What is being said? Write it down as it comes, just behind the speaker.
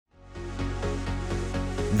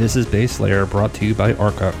This is Base Layer, brought to you by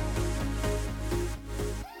Arca.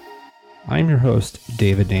 I'm your host,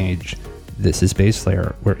 David Nage. This is Base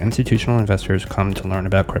Layer, where institutional investors come to learn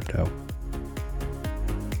about crypto.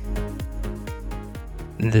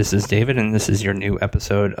 This is David, and this is your new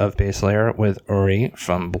episode of Base Layer with Uri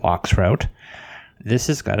from Bloxroute. This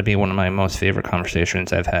has got to be one of my most favorite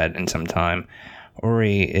conversations I've had in some time.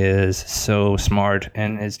 Uri is so smart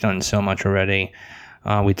and has done so much already.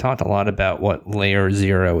 We talked a lot about what layer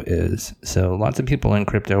 0 is. So lots of people in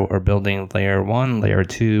crypto are building layer 1, layer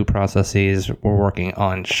 2 processes. We're working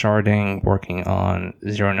on sharding, working on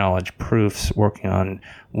zero knowledge proofs, working on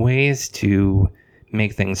ways to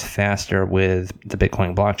make things faster with the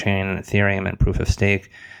Bitcoin blockchain, Ethereum, and proof of stake.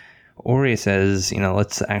 Uri says,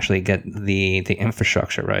 let's actually get the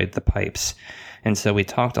infrastructure, right? The pipes. And so we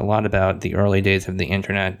talked a lot about the early days of the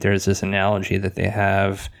internet. There's this analogy that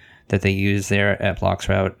they use there at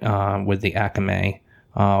Bloxroute with the Akamai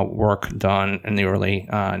work done in the early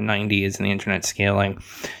 90s and the internet scaling.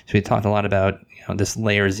 So we talked a lot about this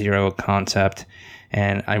layer 0 concept,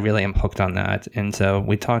 and I really am hooked on that. And so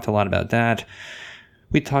we talked a lot about that.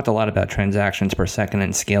 We talked a lot about transactions per second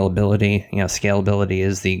and scalability. Scalability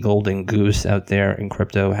is the golden goose out there in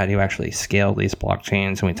crypto. How do you actually scale these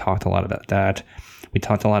blockchains? And we talked a lot about that. We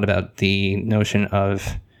talked a lot about the notion of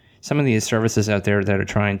some of these services out there that are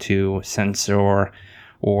trying to censor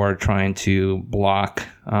or trying to block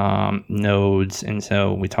nodes. And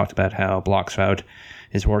so we talked about how Bloxroute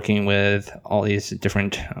is working with all these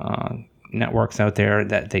different networks out there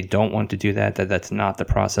that they don't want to do that's not the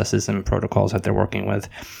processes and protocols that they're working with.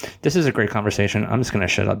 This is a great conversation. I'm just going to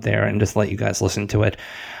shut up there and just let you guys listen to it.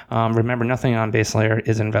 Remember, nothing on Base Layer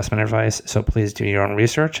is investment advice, so please do your own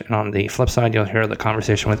research. And on the flip side, you'll hear the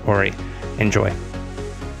conversation with Uri. Enjoy.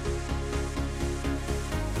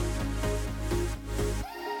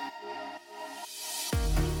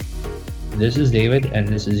 This is David, and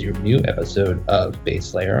this is your new episode of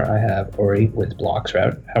Base Layer. I have Uri with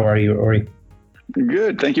Bloxroute. How are you, Uri?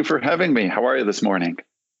 Good. Thank you for having me. How are you this morning?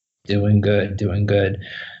 Doing good.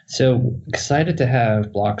 So excited to have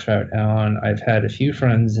Bloxroute on. I've had a few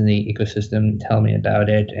friends in the ecosystem tell me about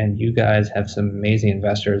it, and you guys have some amazing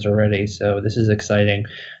investors already, so this is exciting.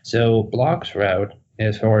 So Bloxroute,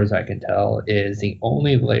 as far as I can tell, is the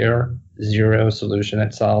only layer 0 solution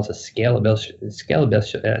that solves a scalability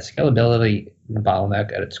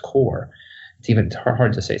bottleneck at its core. It's even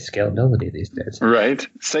hard to say scalability these days. Right.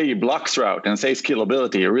 Say Bloxroute and say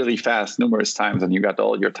scalability really fast numerous times, and you got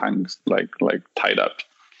all your tongues like tied up.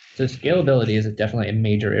 So scalability is definitely a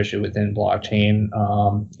major issue within blockchain.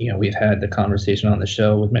 We've had the conversation on the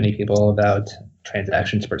show with many people about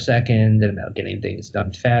transactions per second and about getting things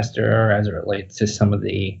done faster as it relates to some of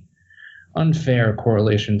the unfair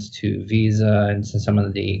correlations to Visa and to some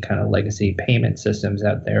of the kind of legacy payment systems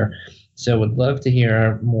out there. So would love to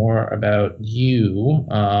hear more about you,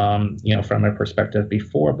 from a perspective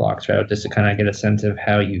before Bloxroute, just to kind of get a sense of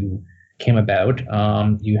how you came about.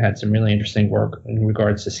 You had some really interesting work in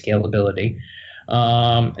regards to scalability.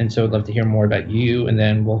 And so I'd love to hear more about you, and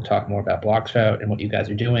then we'll talk more about Bloxroute and what you guys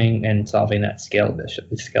are doing and solving that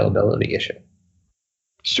scalability issue.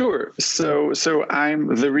 Sure. So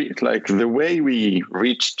I'm the way we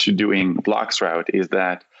reached to doing Bloxroute is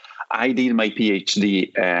that I did my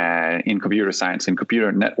PhD in computer science and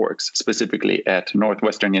computer networks, specifically at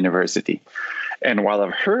Northwestern University. And while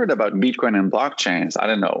I've heard about Bitcoin and blockchains, I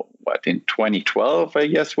don't know, in 2012, I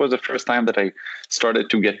guess, was the first time that I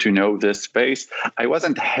started to get to know this space. I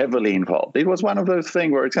wasn't heavily involved. It was one of those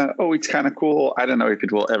things where it's kind of cool. I don't know if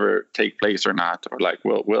it will ever take place or not, or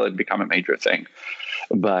will it become a major thing?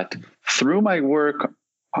 But through my work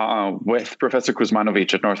with Professor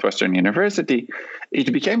Kuzmanovic at Northwestern University,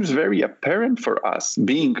 it became very apparent for us,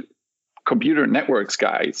 being computer networks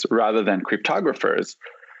guys rather than cryptographers,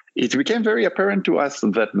 it became very apparent to us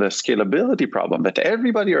that the scalability problem that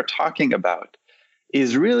everybody are talking about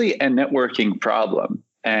is really a networking problem.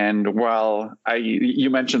 And while you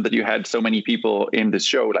mentioned that you had so many people in this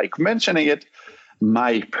show mentioning it,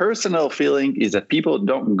 my personal feeling is that people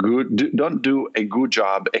don't do a good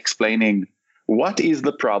job explaining what is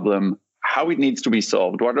the problem, how it needs to be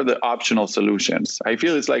solved, what are the optional solutions. I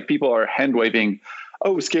feel it's like people are hand-waving,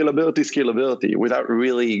 scalability, without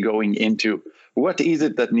really going into what is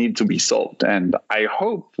it that needs to be solved. And I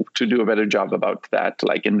hope to do a better job about that,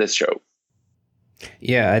 in this show.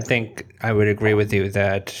 Yeah, I think I would agree with you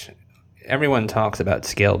that everyone talks about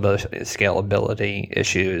scalability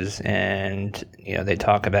issues, and they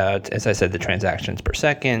talk about, as I said, the transactions per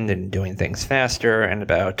second and doing things faster, and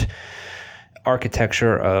about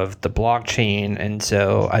architecture of the blockchain. And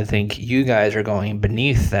so I think you guys are going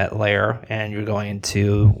beneath that layer and you're going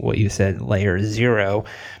to what you said, layer 0.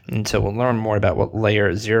 And so we'll learn more about what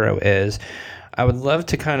layer 0 is. I would love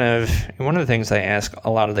to one of the things I ask a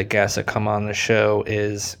lot of the guests that come on the show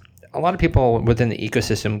is, a lot of people within the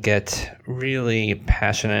ecosystem get really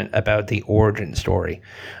passionate about the origin story.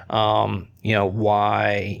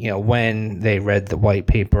 Why, when they read the white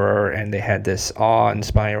paper and they had this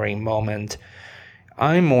awe-inspiring moment.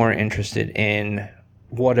 I'm more interested in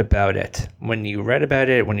what about it? When you read about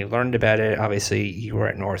it, when you learned about it, obviously you were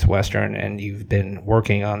at Northwestern and you've been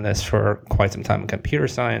working on this for quite some time in computer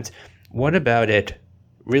science. What about it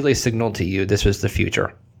really signaled to you this was the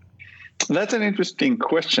future? That's an interesting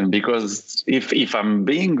question, because if I'm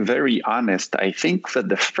being very honest, I think that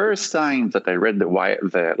the first time that I read the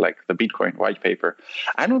Bitcoin white paper,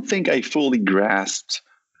 I don't think I fully grasped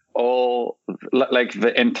all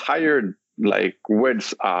the entire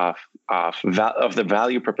width of the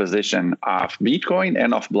value proposition of Bitcoin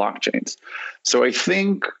and of blockchains. So I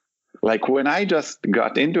think when I just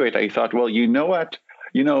got into it, I thought, well, you know what?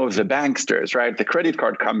 The banksters, right? The credit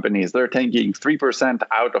card companies, they're taking 3%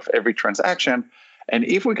 out of every transaction. And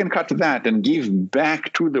if we can cut that and give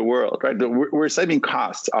back to the world, right? We're saving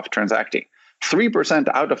costs of transacting 3%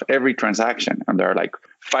 out of every transaction. And there are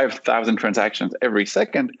 5,000 transactions every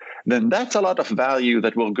second. Then that's a lot of value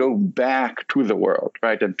that will go back to the world,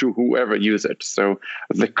 right? And to whoever uses it. So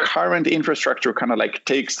the current infrastructure kind of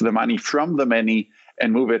takes the money from the many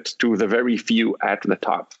and move it to the very few at the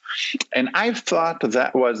top. And I thought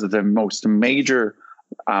that was the most major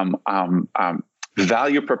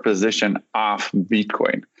value proposition of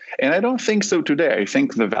Bitcoin. And I don't think so today. I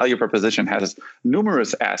think the value proposition has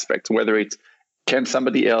numerous aspects, whether it's can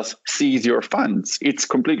somebody else seize your funds? It's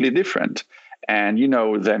completely different. And,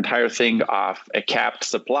 the entire thing of a capped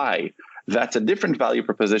supply, that's a different value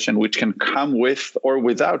proposition, which can come with or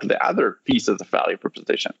without the other pieces of value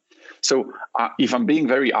proposition. So if I'm being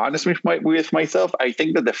very honest with myself, I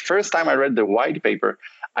think that the first time I read the white paper,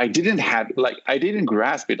 I didn't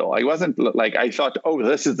grasp it all. I wasn't I thought, oh,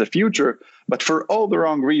 this is the future, but for all the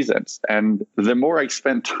wrong reasons. And the more I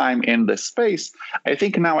spend time in this space, I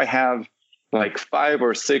think now I have 5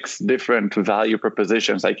 or 6 different value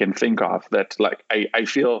propositions I can think of that I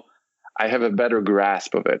feel I have a better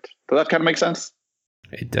grasp of it. Does that kind of make sense?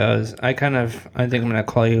 It does. I think I'm going to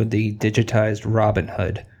call you the digitized Robin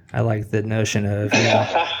Hood. I like the notion of...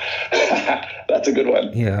 That's a good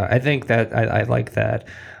one. Yeah, I think that I like that.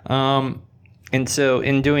 And so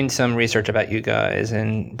in doing some research about you guys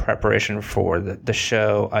in preparation for the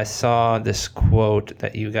show, I saw this quote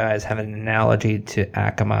that you guys have an analogy to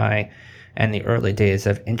Akamai and the early days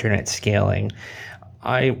of internet scaling.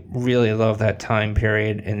 I really love that time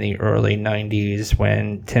period in the early 90s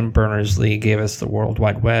when Tim Berners-Lee gave us the World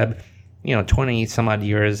Wide Web. 20 some odd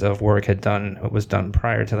years of work was done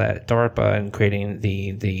prior to that at DARPA and creating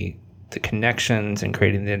the connections and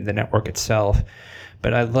creating the network itself.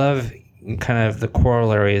 But I love kind of the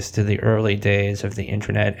corollaries to the early days of the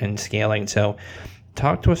internet and scaling. So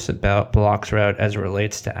talk to us about Bloxroute as it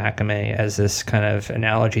relates to Akamai, as this kind of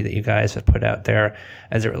analogy that you guys have put out there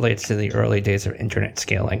as it relates to the early days of internet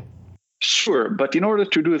scaling. Sure, but in order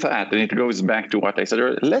to do that, and it goes back to what I said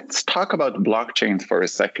earlier, let's talk about blockchains for a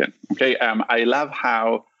second. Okay, I love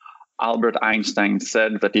how Albert Einstein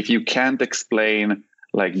said that if you can't explain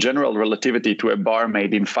general relativity to a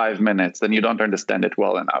barmaid in 5 minutes, then you don't understand it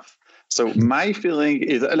well enough. So my feeling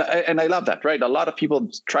is, and I love that, right? A lot of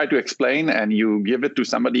people try to explain, and you give it to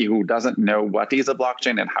somebody who doesn't know what is a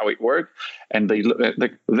blockchain and how it works, and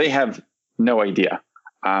they have no idea.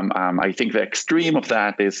 I think the extreme of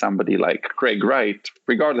that is somebody like Craig Wright,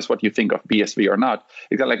 regardless what you think of BSV or not.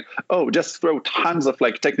 He's got just throw tons of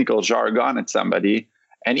technical jargon at somebody.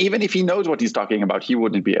 And even if he knows what he's talking about, he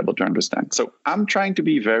wouldn't be able to understand. So I'm trying to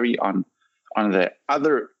be very on the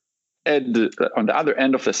other end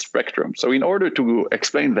of the spectrum. So in order to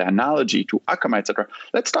explain the analogy to Akamai, etc.,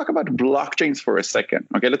 let's talk about blockchains for a second.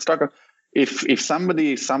 Okay, let's talk about if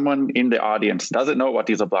someone in the audience doesn't know what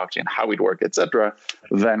is a blockchain, how it works, etc.,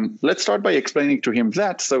 then let's start by explaining to him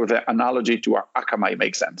that, so the analogy to our Akamai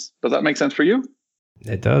makes sense. Does that make sense for you?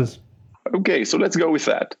 It does. Okay, so let's go with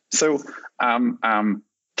that. So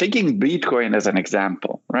taking Bitcoin as an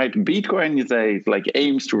example, right? Bitcoin is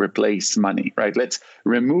aims to replace money, right? Let's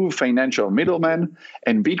remove financial middlemen,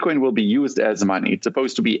 and Bitcoin will be used as money. It's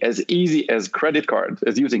supposed to be as easy as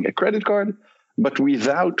using a credit card, but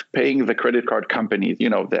without paying the credit card companies, the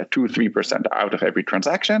 2-3% out of every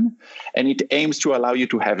transaction. And it aims to allow you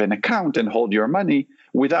to have an account and hold your money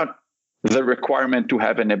without the requirement to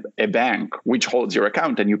have a bank which holds your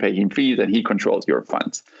account and you pay him fees and he controls your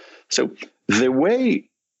funds. So the way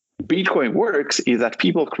Bitcoin works is that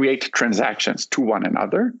people create transactions to one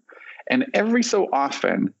another, and every so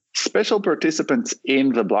often, special participants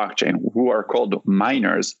in the blockchain, who are called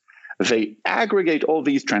miners, they aggregate all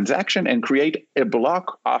these transactions and create a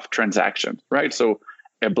block of transactions, right? So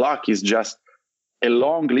a block is just a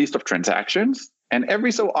long list of transactions, and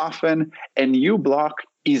every so often, a new block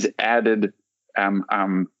is added,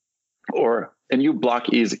 or a new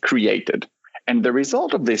block is created. And the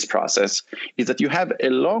result of this process is that you have a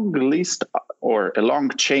long list or a long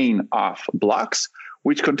chain of blocks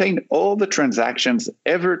which contain all the transactions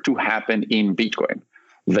ever to happen in Bitcoin.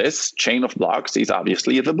 This chain of blocks is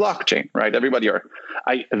obviously the blockchain, right?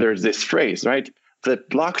 There's this phrase, right? The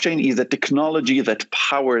blockchain is a technology that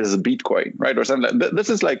powers Bitcoin, right? Or something. This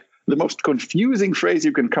is like the most confusing phrase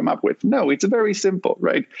you can come up with. No, it's very simple,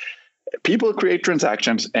 right? People create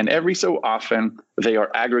transactions, and every so often they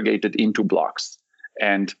are aggregated into blocks.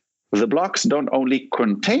 And the blocks don't only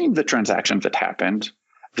contain the transactions that happened,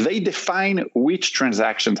 they define which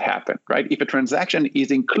transactions happen, right? If a transaction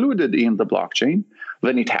is included in the blockchain,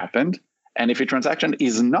 then it happened. And if a transaction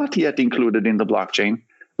is not yet included in the blockchain,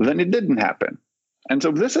 then it didn't happen. And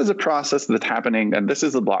so this is a process that's happening, and this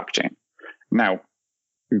is a blockchain. Now,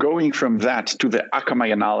 going from that to the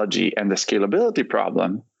Akamai analogy and the scalability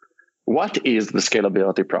problem, what is the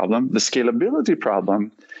scalability problem? The scalability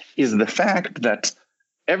problem is the fact that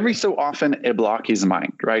every so often a block is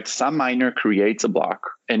mined, right? Some miner creates a block,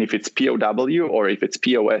 and if it's POW or if it's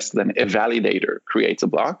POS, then a validator creates a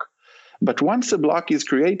block. But once a block is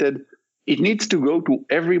created, it needs to go to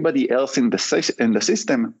everybody else in the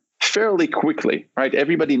system fairly quickly, right?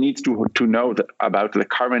 Everybody needs to know about the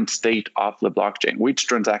current state of the blockchain, which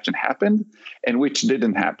transaction happened and which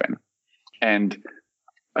didn't happen. And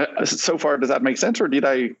so far, does that make sense, or did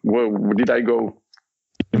I go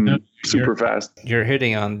super fast? You're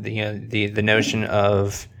hitting on the notion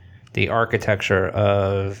of the architecture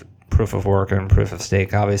of proof of work and proof of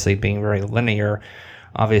stake, obviously being very linear.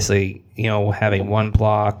 Obviously, having one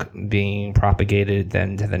block being propagated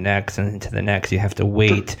then to the next and to the next, you have to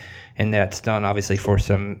wait. And that's done obviously for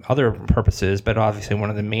some other purposes, but obviously one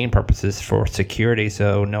of the main purposes for security.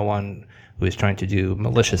 So no one who is trying to do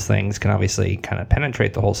malicious things can obviously kind of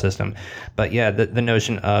penetrate the whole system. But yeah, the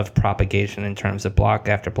notion of propagation in terms of block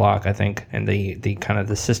after block, I think, and the kind of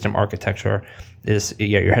the system architecture is,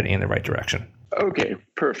 you're heading in the right direction. Okay,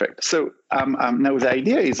 perfect. So now the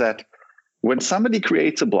idea is that when somebody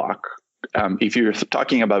creates a block, if you're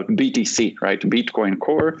talking about BTC, right, Bitcoin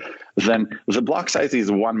Core, then the block size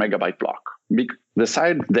is 1 megabyte block.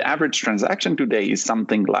 The average transaction today is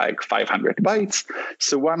something like 500 bytes.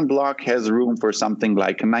 So one block has room for something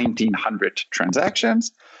like 1,900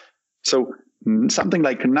 transactions. So something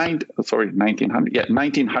like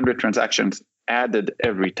 1,900 transactions added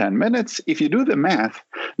every 10 minutes. If you do the math,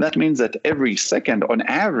 that means that every second, on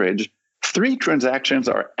average, 3 transactions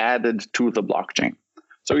are added to the blockchain.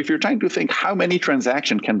 So if you're trying to think how many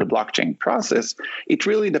transactions can the blockchain process, it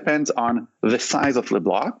really depends on the size of the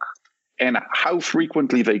block and how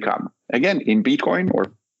frequently they come. Again, in Bitcoin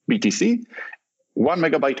or BTC, 1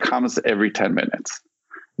 megabyte comes every 10 minutes.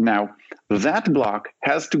 Now, that block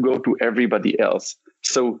has to go to everybody else.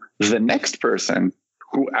 So the next person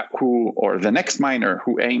or the next miner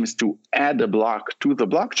who aims to add a block to the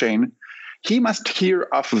blockchain, he must hear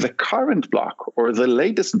of the current block or the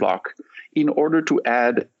latest block in order to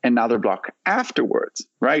add another block afterwards,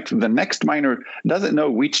 right? The next miner doesn't know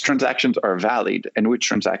which transactions are valid and which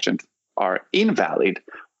transactions are invalid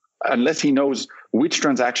unless he knows which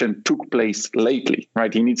transaction took place lately,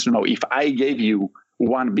 right? He needs to know, if I gave you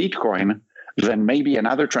 1 Bitcoin, then maybe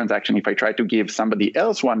another transaction, if I try to give somebody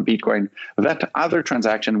else 1 Bitcoin, that other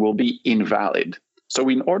transaction will be invalid. So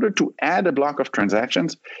in order to add a block of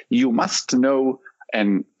transactions, you must know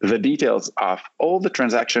the details of all the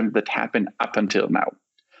transactions that happen up until now.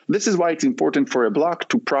 This is why it's important for a block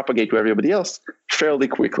to propagate to everybody else fairly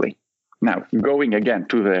quickly. Now, going again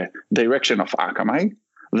to the direction of Akamai,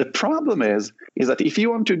 the problem is that if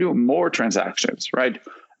you want to do more transactions, right?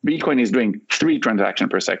 Bitcoin is doing 3 transactions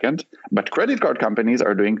per second, but credit card companies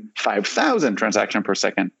are doing 5,000 transactions per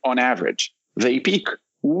second on average. They peak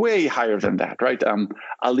way higher than that, right?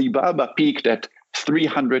 Alibaba peaked at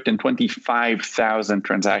 325,000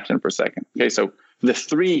 transactions per second. Okay, so the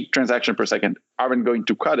 3 transactions per second aren't going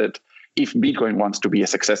to cut it if Bitcoin wants to be a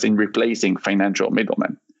success in replacing financial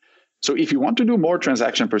middlemen. So if you want to do more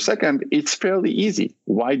transactions per second, it's fairly easy.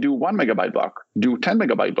 Why do 1 megabyte block? Do 10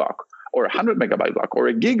 megabyte block or 100 megabyte block or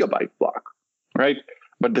a gigabyte block, right?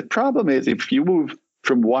 But the problem is if you move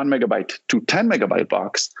from 1 megabyte to 10 megabyte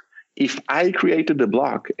blocks, if I created the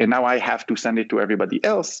block and now I have to send it to everybody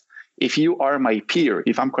else, if you are my peer,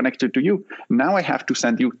 if I'm connected to you, now I have to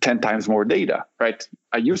send you 10 times more data, right?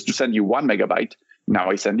 I used to send you 1 megabyte. Now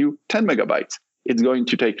I send you 10 megabytes. It's going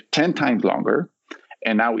to take 10 times longer.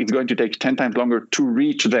 And now it's going to take 10 times longer to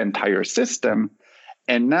reach the entire system.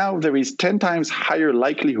 And now there is 10 times higher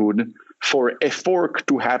likelihood for a fork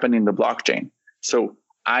to happen in the blockchain. So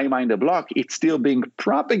I mine a block, it's still being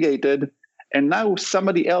propagated. And now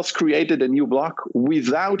somebody else created a new block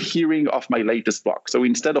without hearing of my latest block. So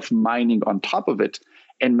instead of mining on top of it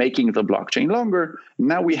and making the blockchain longer,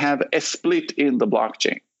 now we have a split in the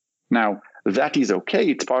blockchain. Now, that is okay.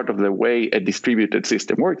 It's part of the way a distributed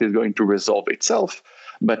system works. It's going to resolve itself.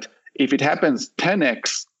 But if it happens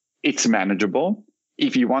 10x, it's manageable.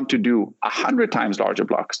 If you want to do 100 times larger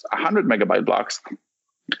blocks, 100 megabyte blocks,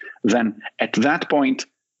 then at that point,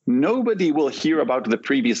 nobody will hear about the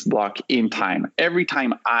previous block in time. Every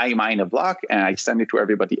time I mine a block and I send it to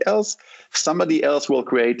everybody else, somebody else will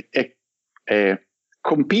create a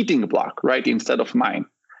competing block, right, instead of mine.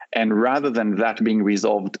 And rather than that being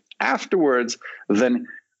resolved afterwards, then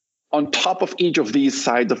on top of each of these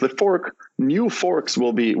sides of the fork, new forks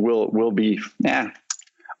will be.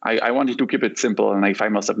 I wanted to keep it simple, and I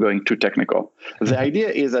find myself going too technical. The idea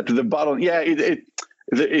is that the bottom,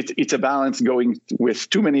 it's a balance going with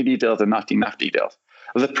too many details and not enough details.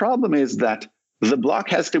 The problem is that the block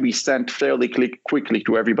has to be sent fairly quickly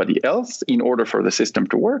to everybody else in order for the system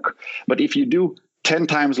to work. But if you do 10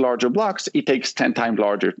 times larger blocks, it takes 10 times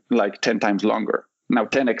larger, like 10 times longer. Now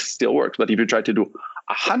 10x still works, but if you try to do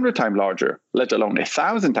 100 times larger, let alone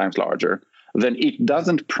 1,000 times larger, then it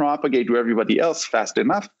doesn't propagate to everybody else fast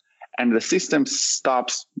enough, and the system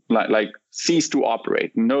stops, like cease to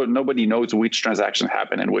operate. Nobody knows which transaction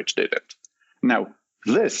happened and which didn't. Now,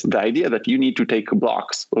 the idea that you need to take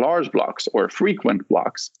blocks, large blocks or frequent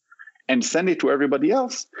blocks, and send it to everybody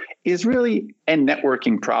else is really a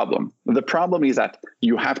networking problem. The problem is that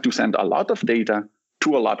you have to send a lot of data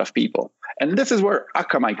to a lot of people. And this is where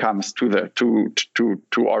Akamai comes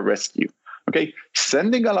to our rescue. Okay,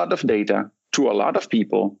 sending a lot of data to a lot of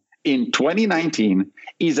people in 2019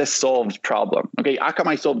 is a solved problem. Okay,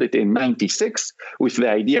 Akamai solved it in 96 with the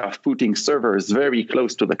idea of putting servers very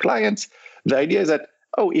close to the clients. The idea is that,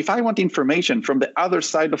 if I want information from the other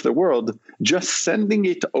side of the world, just sending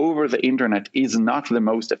it over the internet is not the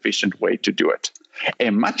most efficient way to do it. A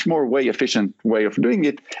much more efficient way of doing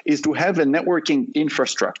it is to have a networking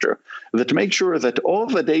infrastructure that makes sure that all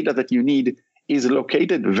the data that you need is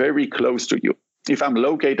located very close to you. If I'm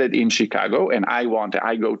located in Chicago and I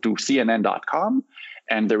go to CNN.com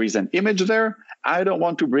and there is an image there, I don't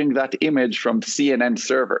want to bring that image from CNN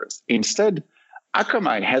servers. Instead,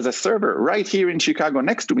 Akamai has a server right here in Chicago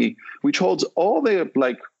next to me, which holds all the,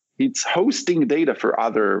 it's hosting data for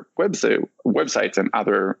other websites and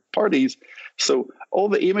other parties. So all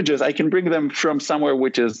the images, I can bring them from somewhere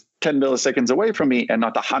which is 10 milliseconds away from me and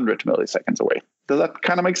not 100 milliseconds away. Does that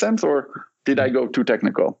kind of make sense, or did I go too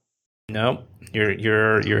technical? No,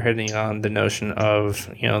 you're hitting on the notion of,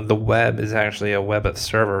 the web is actually a web of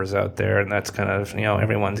servers out there, and that's kind of,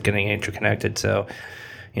 everyone's getting interconnected. So,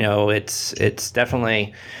 it's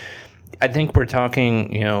definitely, I think we're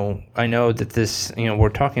talking, I know that this, we're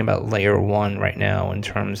talking about layer one right now in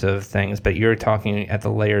terms of things, but you're talking at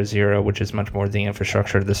the layer zero, which is much more the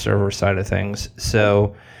infrastructure, the server side of things.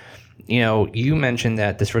 So, you mentioned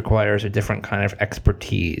that this requires a different kind of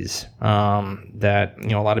expertise, that,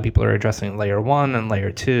 a lot of people are addressing layer one and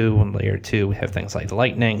layer two. And layer two, we have things like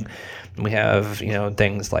Lightning. We have,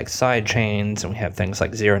 things like side chains, and we have things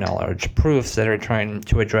like zero knowledge proofs that are trying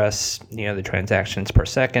to address, the transactions per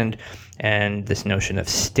second and this notion of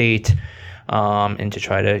state, and to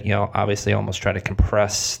try to, obviously almost try to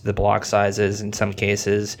compress the block sizes in some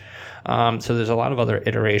cases. So there's a lot of other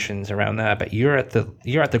iterations around that, but you're at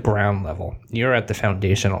the ground level, you're at the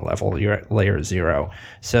foundational level, you're at layer zero.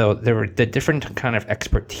 So the different kind of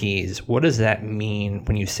expertise. What does that mean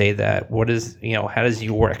when you say that? What is, how does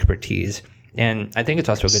your expertise? And I think it's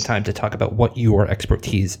also a good time to talk about what your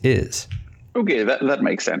expertise is. Okay, that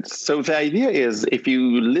makes sense. So the idea is, if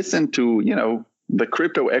you listen to, the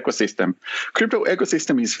crypto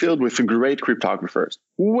ecosystem is filled with great cryptographers,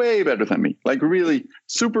 way better than me, like really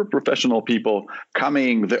super professional people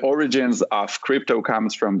coming. The origins of crypto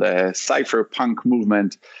comes from the cypherpunk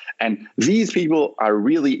movement. And these people are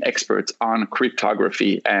really experts on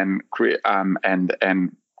cryptography and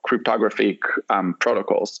cryptographic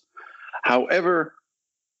protocols. However,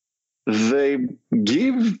 they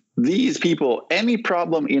give these people any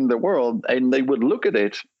problem in the world and they would look at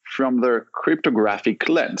it from their cryptographic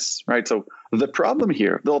lens, right? So the problem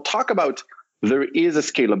here, they'll talk about there is a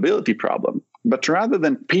scalability problem, but rather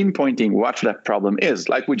than pinpointing what that problem is,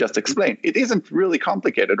 like we just explained, it isn't really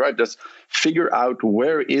complicated, right? Just figure out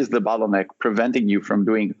where is the bottleneck preventing you from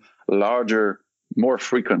doing larger, more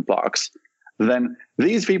frequent blocks. Then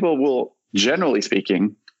these people will, generally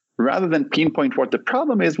speaking, rather than pinpoint what the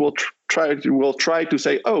problem is, will try to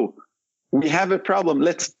say, oh, we have a problem.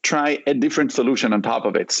 Let's try a different solution on top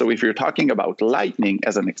of it. So if you're talking about Lightning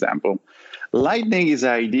as an example, Lightning is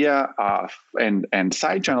the idea of, and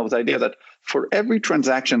side channel is the idea that for every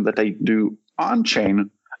transaction that I do on chain,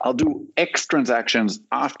 I'll do X transactions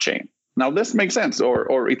off chain. Now this makes sense,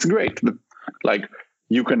 or it's great. Like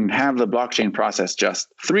you can have the blockchain process just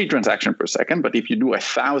 3 transactions per second, but if you do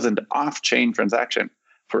 1,000 off-chain transaction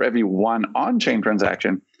for every 1 on-chain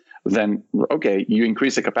transaction, then okay, you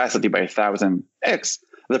increase the capacity by 1,000x.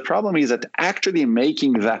 The problem is that actually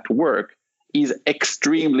making that work is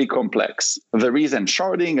extremely complex. The reason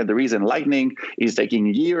sharding and the reason Lightning is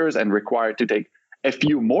taking years and required to take a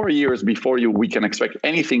few more years before we can expect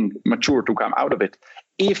anything mature to come out of it,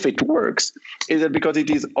 if it works, is that because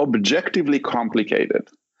it is objectively complicated.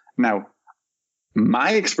 Now,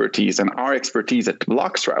 my expertise and our expertise at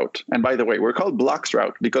Bloxroute, and by the way, we're called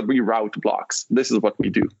Bloxroute because we route blocks. This is what we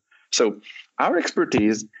do. So our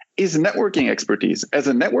expertise is networking expertise. As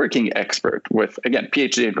a networking expert with, again,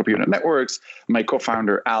 PhD in computer networks, my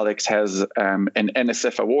co-founder Alex has an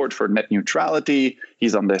NSF award for net neutrality.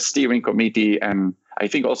 He's on the steering committee and I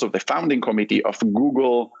think also the founding committee of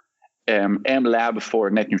Google MLab for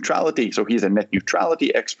net neutrality. So he's a net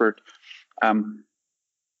neutrality expert.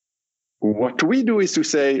 What we do is to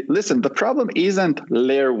say, listen, the problem isn't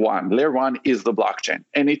layer 1. Layer 1 is the blockchain.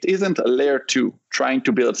 And it isn't layer 2 trying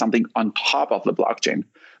to build something on top of the blockchain.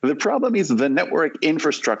 The problem is the network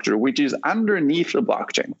infrastructure, which is underneath the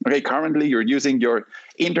blockchain. Okay, currently you're using your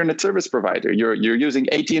internet service provider. You're using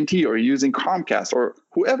AT&T or you're using Comcast or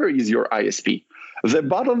whoever is your ISP. The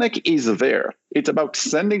bottleneck is there. It's about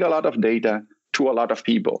sending a lot of data to a lot of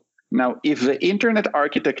people. Now, if the internet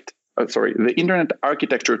architecture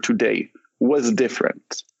today was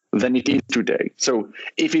different than it is today. So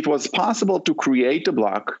if it was possible to create a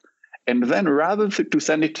block and then rather to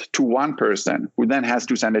send it to one person who then has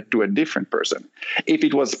to send it to a different person, if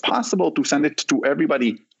it was possible to send it to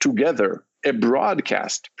everybody together, a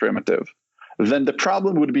broadcast primitive, then the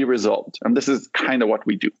problem would be resolved. And this is kind of what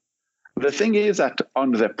we do. The thing is that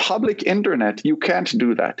on the public internet, you can't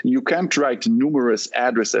do that. You can't write numerous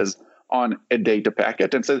addresses on a data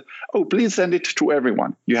packet and say, oh, please send it to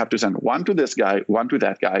everyone. You have to send one to this guy, one to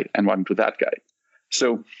that guy, and one to that guy.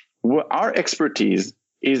 So our expertise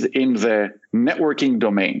is in the networking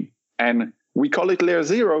domain. And we call it layer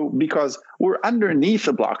 0 because we're underneath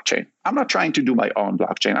the blockchain. I'm not trying to do my own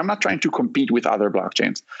blockchain. I'm not trying to compete with other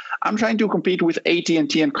blockchains. I'm trying to compete with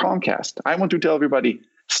AT&T and Comcast. I want to tell everybody,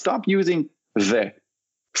 stop using the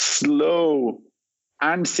slow,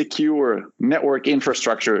 unsecure network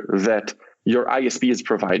infrastructure that your ISP is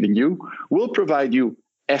providing you. We'll provide you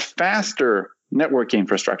a faster network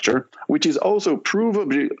infrastructure, which is also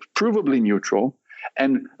provably neutral.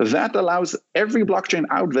 And that allows every blockchain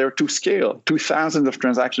out there to scale to thousands of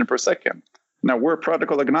transactions per second. Now, we're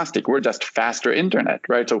protocol agnostic. We're just faster internet,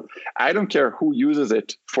 right? So I don't care who uses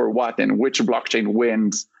it for what and which blockchain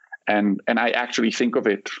wins. And I actually think of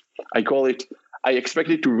it, I expect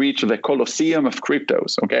it to reach the Colosseum of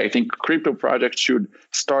cryptos. Okay, I think crypto projects should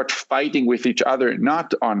start fighting with each other,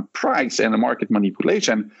 not on price and the market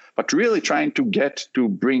manipulation, but really trying to get to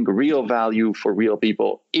bring real value for real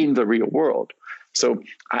people in the real world. So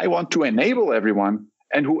I want to enable everyone,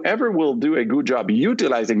 and whoever will do a good job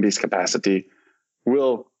utilizing this capacity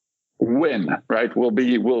will win, right?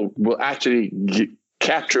 Will actually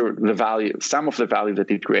capture the value, some of the value that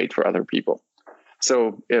it creates for other people.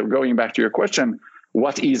 So going back to your question,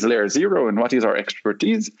 what is layer 0 and what is our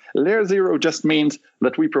expertise? Layer 0 just means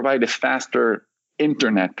that we provide a faster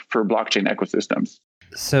internet for blockchain ecosystems.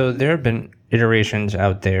 So there have been iterations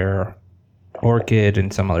out there, Orchid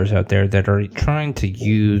and some others out there, that are trying to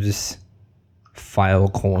use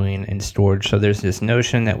Filecoin and storage. So there's this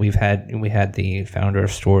notion that we had the founder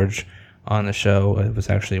of Storj on the show. It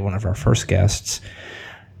was actually one of our first guests.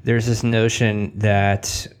 There's this notion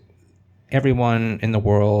that everyone in the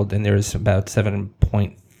world, and there's about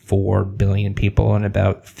 7.4 billion people, and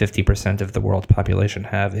about 50% of the world's population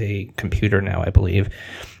have a computer now, I believe.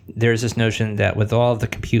 There's this notion that with all of the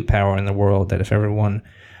compute power in the world, that if everyone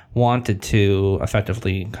wanted to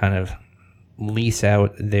effectively kind of lease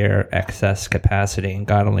out their excess capacity, and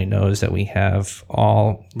God only knows that we have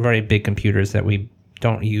all very big computers that we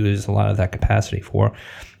don't use a lot of that capacity for.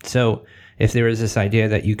 So if there is this idea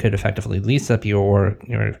that you could effectively lease up your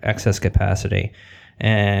excess capacity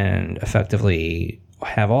and effectively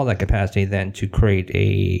have all that capacity then to create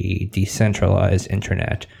a decentralized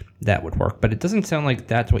internet, that would work. But it doesn't sound like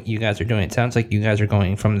that's what you guys are doing. It sounds like you guys are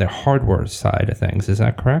going from the hardware side of things. Is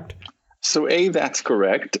that correct? So that's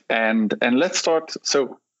correct. And let's start.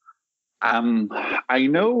 So I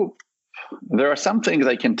know there are some things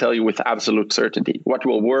I can tell you with absolute certainty. What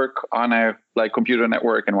will work on a computer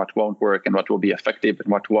network and what won't work, and what will be effective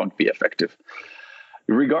and what won't be effective.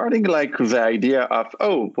 Regarding the idea of,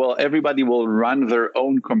 everybody will run their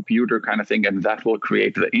own computer kind of thing, and that will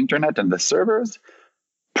create the internet and the servers.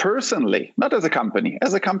 Personally, not as a company.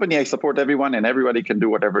 As a company, I support everyone and everybody can do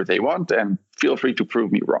whatever they want, and feel free to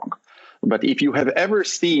prove me wrong. But if you have ever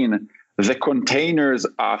seen the containers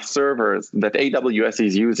of servers that AWS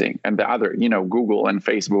is using and the other, Google and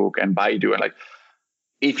Facebook and Baidu, and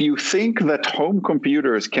if you think that home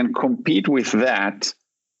computers can compete with that,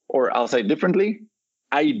 or I'll say differently,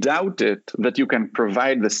 I doubt it that you can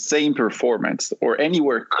provide the same performance or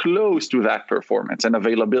anywhere close to that performance and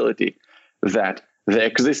availability that the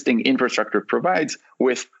existing infrastructure provides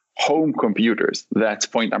with home computers. That's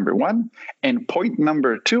point number one. And point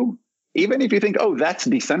number two, even if you think, that's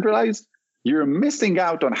decentralized, you're missing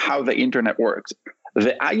out on how the internet works.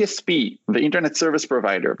 The ISP, the internet service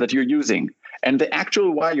provider that you're using, and the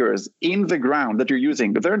actual wires in the ground that you're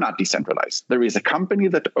using, they're not decentralized. There is a company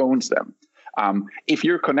that owns them. If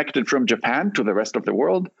you're connected from Japan to the rest of the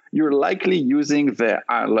world, you're likely using the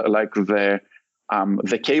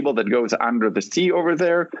cable that goes under the sea over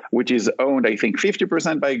there, which is owned, I think,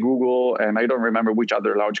 50% by Google, and I don't remember which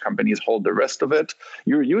other large companies hold the rest of it.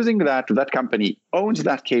 You're using that. That company owns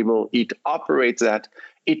that cable. It operates that.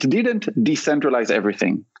 It didn't decentralize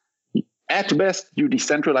everything. At best, you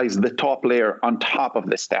decentralize the top layer on top of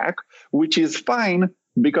the stack, which is fine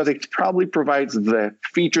because it probably provides the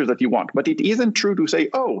features that you want. But it isn't true to say,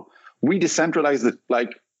 we decentralize it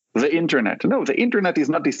like the internet. No, the internet is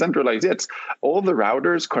not decentralized yet. All the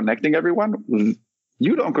routers connecting everyone,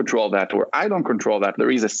 you don't control that, or I don't control that.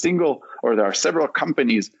 There is there are several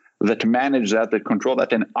companies that manage that, that control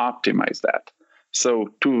that and optimize that.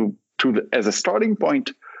 So as a starting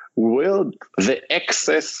point, will the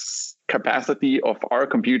excess capacity of our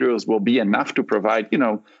computers will be enough to provide,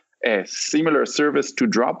 a similar service to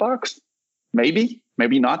Dropbox? Maybe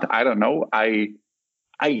not. I don't know.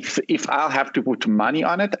 If I'll have to put money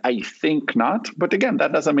on it, I think not. But again,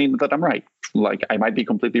 that doesn't mean that I'm right. I might be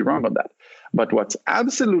completely wrong on that. But what's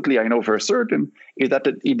absolutely I know for certain is that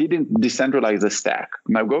it didn't decentralize the stack.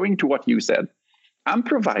 Now, going to what you said,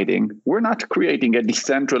 we're not creating a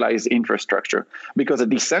decentralized infrastructure, because a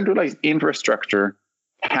decentralized infrastructure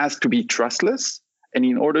has to be trustless. And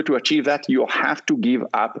in order to achieve that, you'll have to give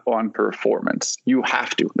up on performance. You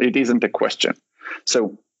have to. It isn't a question.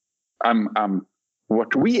 So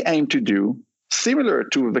what we aim to do, similar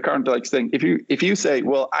to the current thing, if you say,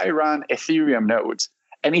 I run Ethereum nodes,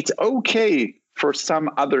 and it's okay for some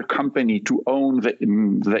other company to own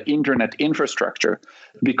the internet infrastructure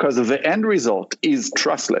because the end result is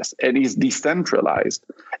trustless and is decentralized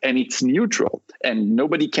and it's neutral and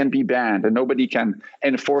nobody can be banned and nobody can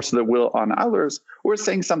enforce the will on others, we're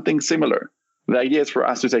saying something similar. The idea is for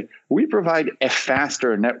us to say, we provide a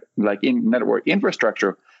faster network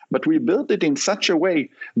infrastructure, but we built it in such a way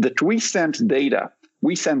that we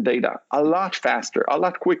send data a lot faster, a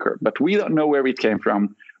lot quicker, but we don't know where it came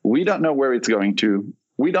from. We don't know where it's going to.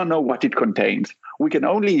 We don't know what it contains. We can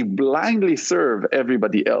only blindly serve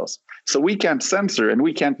everybody else. So we can't censor and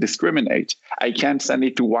we can't discriminate. I can't send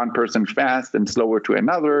it to one person fast and slower to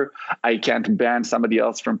another. I can't ban somebody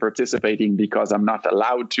else from participating because I'm not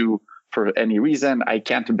allowed to for any reason. I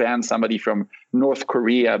can't ban somebody from North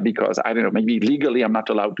Korea because, I don't know, maybe legally I'm not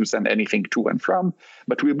allowed to send anything to and from.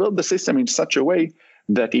 But we build the system in such a way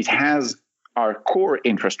that it has our core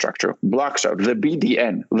infrastructure, Bloxroute, the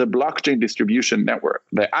BDN, the blockchain distribution network,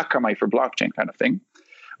 the Akamai for blockchain kind of thing.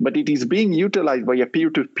 But it is being utilized by a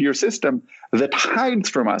peer-to-peer system that hides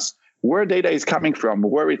from us where data is coming from,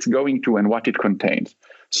 where it's going to, and what it contains.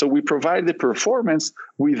 So we provide the performance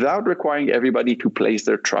without requiring everybody to place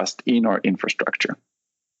their trust in our infrastructure.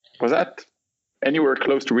 Was that anywhere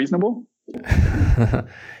close to reasonable?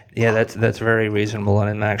 Yeah, that's very reasonable,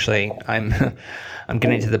 and I'm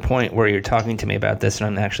getting to the point where you're talking to me about this, and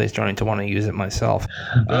I'm actually starting to want to use it myself.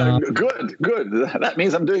 Good. That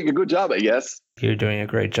means I'm doing a good job, I guess. You're doing a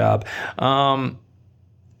great job.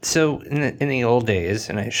 So in the old days,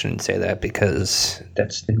 and I shouldn't say that because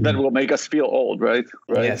that will make us feel old, right?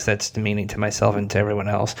 Yes, that's demeaning to myself and to everyone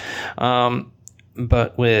else.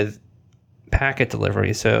 But with packet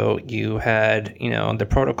delivery. So you had, the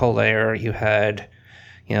protocol layer, you had,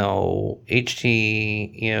 HT,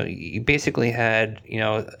 you basically had,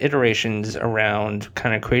 iterations around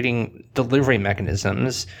kind of creating delivery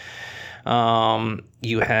mechanisms.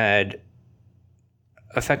 You had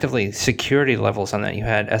effectively security levels on that. You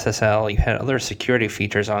had SSL, you had other security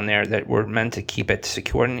features on there that were meant to keep it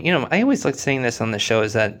secure. And, I always like saying this on the show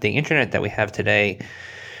is that the internet that we have today,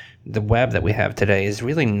 the web that we have today, is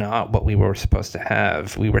really not what we were supposed to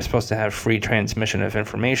have. We were supposed to have free transmission of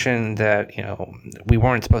information, that, we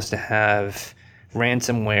weren't supposed to have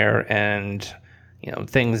ransomware and,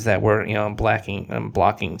 things that were, blocking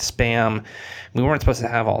spam. We weren't supposed to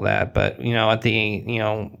have all that. But, at the,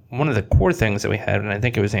 one of the core things that we had, and I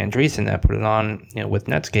think it was Andreessen that put it on, with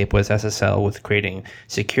Netscape, was SSL, with creating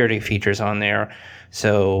security features on there.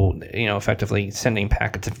 So, effectively sending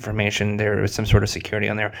packets of information, there was some sort of security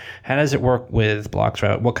on there. How does it work with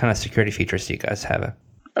Bloxroute? What kind of security features do you guys have?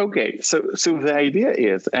 Okay, so the idea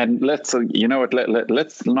is, and let's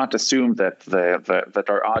let's not assume that that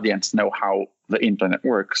our audience know how the internet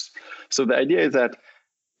works. So the idea is that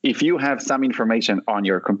if you have some information on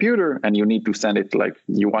your computer and you need to send it, like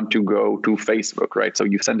you want to go to Facebook, right? So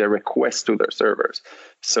you send a request to their servers.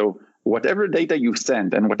 So whatever data you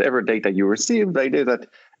send and whatever data you receive, the idea is that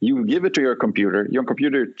you give it to your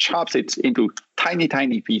computer chops it into tiny,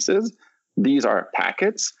 tiny pieces. These are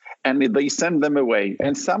packets, and they send them away.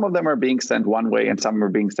 And some of them are being sent one way and some are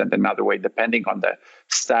being sent another way, depending on the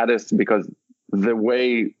status, because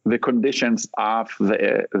the conditions of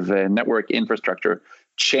the network infrastructure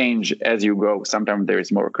change as you go. Sometimes there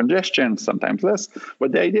is more congestion, sometimes less.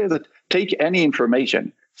 But the idea is that take any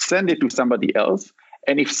information, send it to somebody else,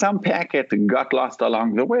 and if some packet got lost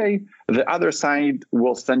along the way, the other side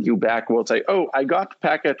will send you back, will say, oh, I got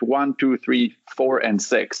packet 1, 2, 3, 4, and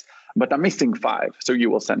 6, but I'm missing 5. So you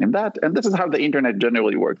will send him that. And this is how the internet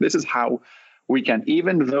generally works. This is how we can,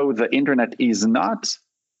 even though the internet is not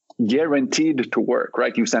guaranteed to work,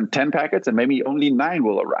 right? You send 10 packets and maybe only 9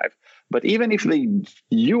 will arrive. But even if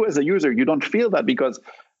you as a user, you don't feel that, because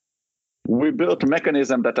we built a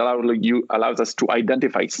mechanism that allows us to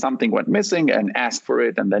identify something went missing and ask for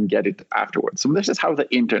it and then get it afterwards. So this is how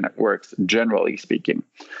the internet works, generally speaking.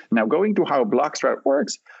 Now, going to how Bloxroute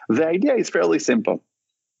works, the idea is fairly simple.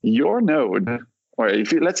 Your node, or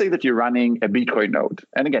let's say that you're running a Bitcoin node,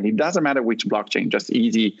 and again, it doesn't matter which blockchain, just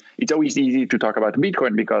easy. It's always easy to talk about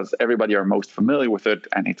Bitcoin because everybody are most familiar with it,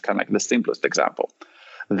 and it's kind of like the simplest example.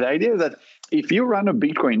 The idea is that if you run a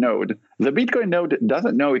Bitcoin node, the Bitcoin node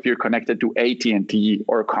doesn't know if you're connected to AT&T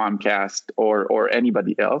or Comcast or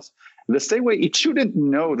anybody else. The same way, it shouldn't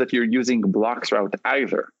know that you're using Bloxroute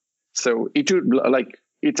either. So it should,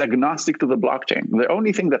 it's agnostic to the blockchain. The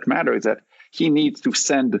only thing that matters is that he needs to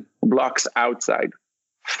send blocks outside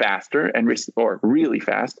faster or really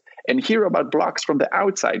fast, and hear about blocks from the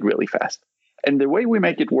outside really fast. And the way we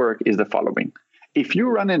make it work is the following. If you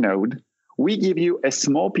run a node, we give you a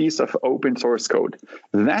small piece of open source code.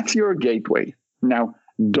 That's your gateway. Now,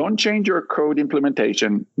 don't change your code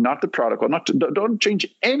implementation, not the protocol, don't change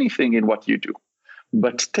anything in what you do.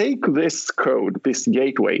 But take this code, this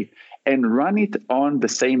gateway, and run it on the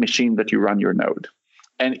same machine that you run your node.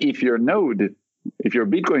 And if your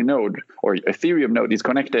Bitcoin node or Ethereum node is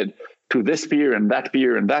connected to this peer and that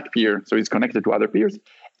peer and that peer, so it's connected to other peers,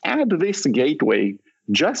 add this gateway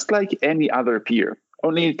just like any other peer.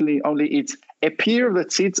 Only it's a peer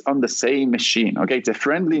that sits on the same machine. Okay, it's a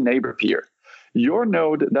friendly neighbor peer. Your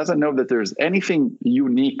node doesn't know that there's anything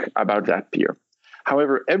unique about that peer.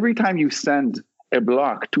 However, every time you send a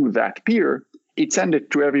block to that peer, it sends it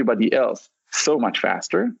to everybody else so much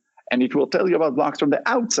faster, and it will tell you about blocks from the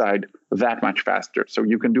outside that much faster. So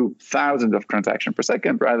you can do thousands of transactions per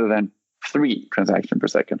second rather than 3 transactions per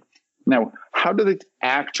second. Now, how does it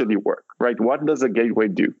actually work, right? What does a gateway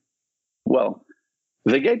do? Well,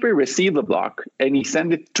 the gateway receives the block and he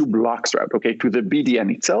sends it to Bloxroute, okay, to the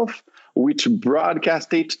BDN itself, which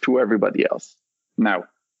broadcasts it to everybody else. Now,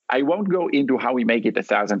 I won't go into how we make it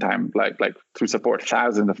 1,000 times, like to support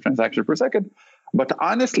thousands of transactions per second. But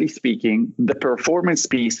honestly speaking, the performance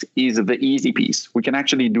piece is the easy piece. We can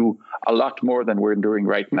actually do a lot more than we're doing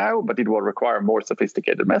right now, but it will require more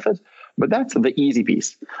sophisticated methods. But that's the easy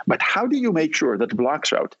piece. But how do you make sure that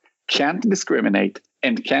Bloxroute can't discriminate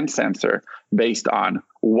and can censor based on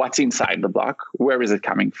what's inside the block, where is it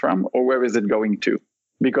coming from, or where is it going to?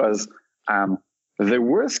 Because the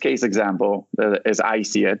worst case example, as I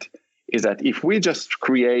see it, is that if we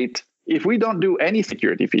don't do any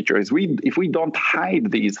security features, if we don't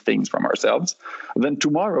hide these things from ourselves, then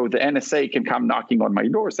tomorrow the NSA can come knocking on my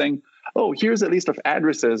door saying, oh, here's a list of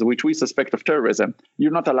addresses which we suspect of terrorism.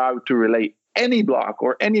 You're not allowed to relay any block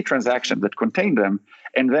or any transaction that contain them.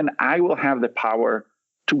 And then I will have the power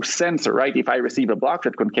to censor, right? If I receive a block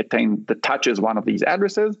that touches one of these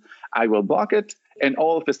addresses, I will block it. And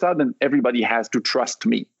all of a sudden, everybody has to trust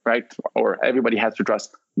me, right? Or everybody has to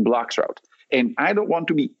trust Bloxroute. And I don't want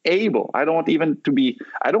to be able, I don't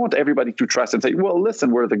want everybody to trust and say, well,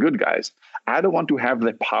 listen, we're the good guys. I don't want to have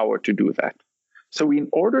the power to do that. So in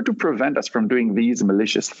order to prevent us from doing these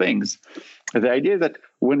malicious things, the idea is that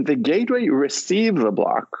when the gateway receives the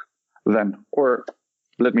block, then, or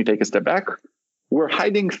let me take a step back, we're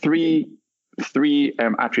hiding three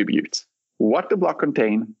attributes: what the block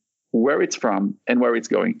contains, where it's from, and where it's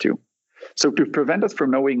going to. So to prevent us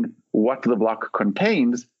from knowing what the block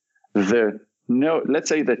contains, let's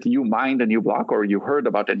say that you mined a new block or you heard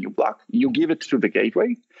about a new block, you give it to the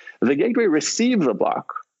gateway. The gateway receives the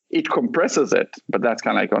block. It compresses it, but that's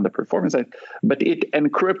kind of like on the performance side, but it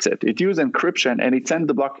encrypts it. It uses encryption and it sends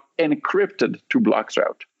the block encrypted to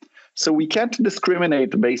Bloxroute. So we can't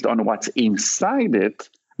discriminate based on what's inside it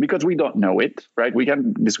because we don't know it, right? We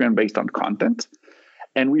can discriminate based on content.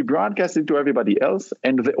 And we broadcast it to everybody else.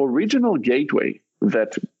 And the original gateway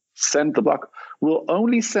that sent the block will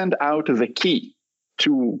only send out the key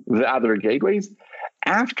to the other gateways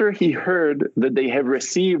after he heard that they have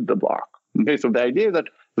received the block. Okay, so the idea is that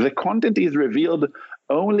the content is revealed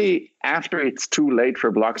only after it's too late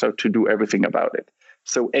for Bloxroute to do everything about it.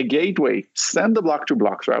 So a gateway send the block to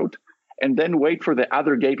Bloxroute and then wait for the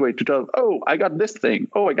other gateway to tell, oh, I got this thing.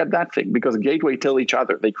 Oh, I got that thing. Because gateway tell each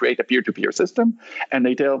other, they create a peer-to-peer system and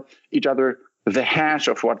they tell each other the hash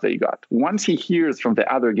of what they got. Once he hears from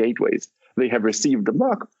the other gateways they have received the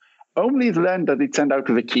block, only then does it send out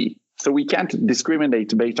the key. So we can't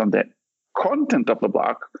discriminate based on the content of the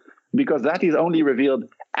block because that is only revealed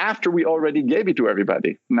after we already gave it to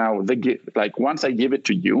everybody. Now, once I give it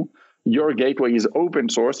to you, your gateway is open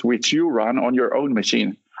source, which you run on your own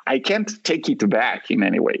machine. I can't take it back in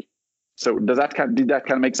any way. So did that kind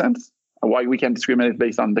of make sense? Why we can't discriminate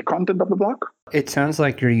based on the content of the block? It sounds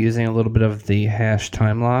like you're using a little bit of the hash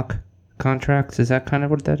time lock contracts. Is that kind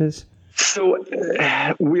of what that is? So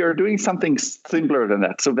we are doing something simpler than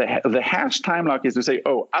that. So the hash time lock is to say,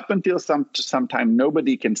 oh, up until some time,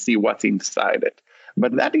 nobody can see what's inside it.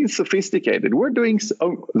 But that is sophisticated. We're doing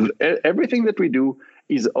everything that we do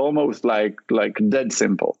is almost like dead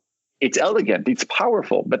simple. It's elegant, it's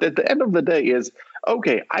powerful. But at the end of the day is,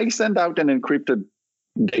 okay, I send out an encrypted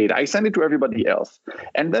data. I send it to everybody else.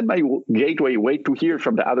 And then my gateway wait to hear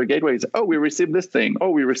from the other gateways, oh, we received this thing. Oh,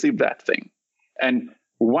 we received that thing. And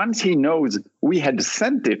once he knows we had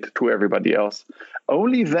sent it to everybody else,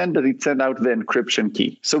 only then does it send out the encryption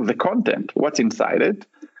key. So the content, what's inside it,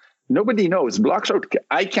 nobody knows. Bloxroute,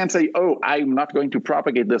 I can't say, oh, I'm not going to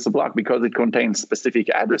propagate this block because it contains specific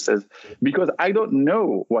addresses, because I don't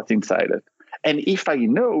know what's inside it. And if I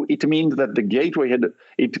know, it means that the gateway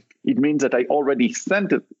it means that I already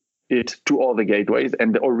sent it to all the gateways,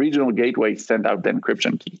 and the original gateway sent out the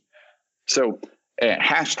encryption key. So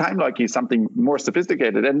hash time lock is something more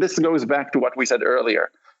sophisticated. And this goes back to what we said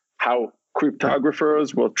earlier, how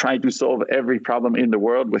cryptographers will try to solve every problem in the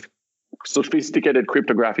world with sophisticated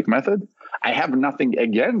cryptographic method. I have nothing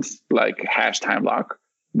against like hash time lock,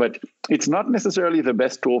 but it's not necessarily the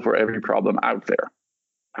best tool for every problem out there.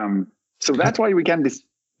 So that's why we can.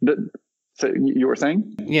 So you were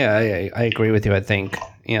saying? Yeah, I agree with you. I think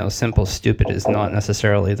simple stupid is not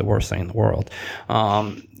necessarily the worst thing in the world.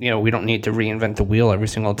 We don't need to reinvent the wheel every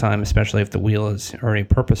single time, especially if the wheel is already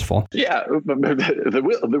purposeful. Yeah,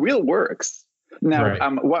 the wheel works. Now,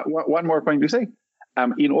 right. One more point to say.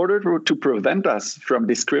 In order to prevent us from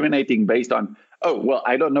discriminating based on, oh, well,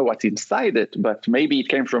 I don't know what's inside it, but maybe it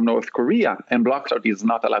came from North Korea and Bloxroute is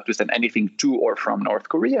not allowed to send anything to or from North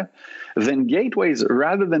Korea, then gateways,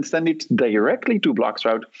 rather than send it directly to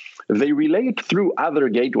Bloxroute, they relay it through other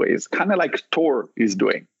gateways, kind of like Tor is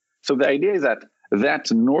doing. So the idea is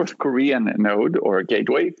that North Korean node or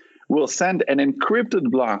gateway will send an encrypted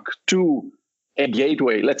block to a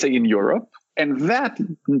gateway, let's say in Europe, and that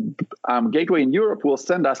gateway in Europe will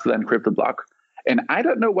send us the encrypted block. And I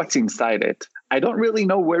don't know what's inside it. I don't really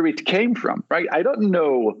know where it came from, right? I don't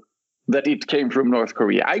know that it came from North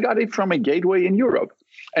Korea. I got it from a gateway in Europe.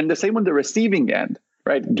 And the same on the receiving end,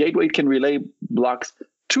 right? Gateway can relay blocks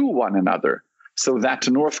to one another. So that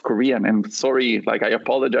North Korean, and sorry, I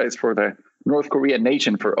apologize for the North Korean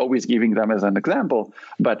nation for always giving them as an example,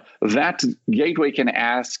 but that gateway can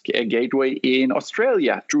ask a gateway in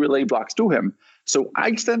Australia to relay blocks to him. So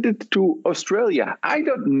I sent it to Australia. I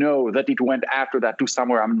don't know that it went after that to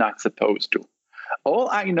somewhere I'm not supposed to. All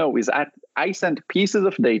I know is that I sent pieces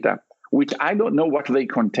of data which I don't know what they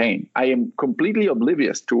contain. I am completely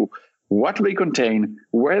oblivious to what they contain,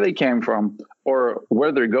 where they came from, or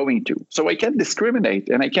where they're going to. So I can't discriminate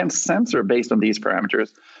and I can't censor based on these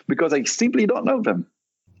parameters because I simply don't know them.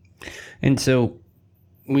 And so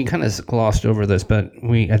we kind of glossed over this, but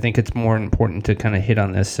I think it's more important to kind of hit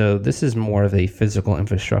on this. So this is more of a physical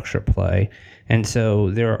infrastructure play. And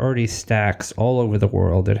so there are already stacks all over the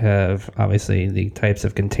world that have obviously the types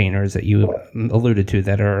of containers that you alluded to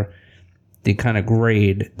that are the kind of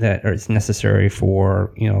grade that is necessary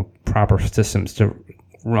for, proper systems to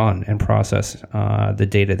run and process the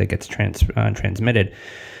data that gets transmitted.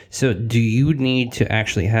 So do you need to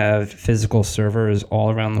actually have physical servers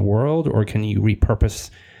all around the world, or can you repurpose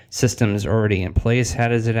systems already in place? How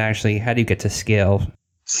do you get to scale?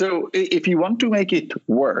 So if you want to make it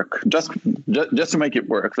work, just to make it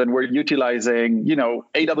work, then we're utilizing,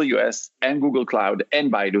 AWS and Google Cloud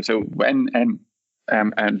and Baidu, so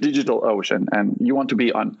and DigitalOcean, and you want to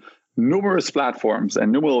be on numerous platforms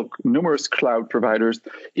and numerous cloud providers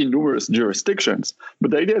in numerous jurisdictions.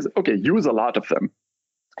 But the idea is, okay, use a lot of them.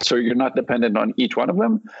 So you're not dependent on each one of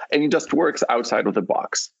them, and it just works outside of the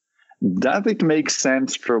box. Does it make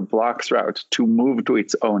sense for Bloxroute to move to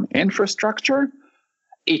its own infrastructure?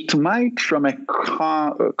 It might from a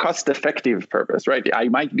cost-effective purpose, right? I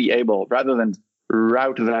might be able, rather than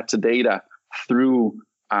route that data through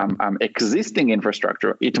existing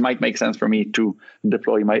infrastructure, it might make sense for me to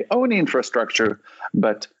deploy my own infrastructure,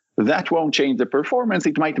 but that won't change the performance.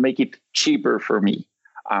 It might make it cheaper for me.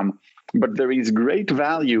 But there is great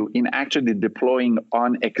value in actually deploying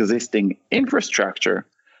on existing infrastructure,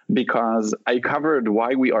 because I covered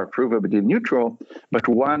why we are provably neutral. But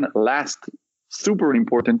one last super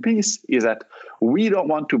important piece is that we don't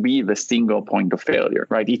want to be the single point of failure,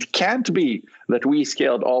 right? It can't be that we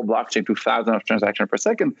scaled all blockchain to thousands of transactions per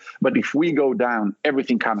second, but if we go down,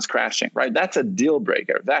 everything comes crashing, right? That's a deal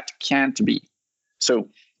breaker. That can't be. So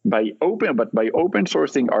by open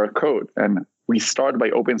sourcing our code, and we start by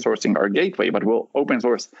open sourcing our gateway, but we'll open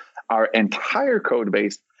source our entire code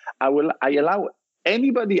base. I allow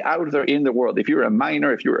anybody out there in the world, if you're a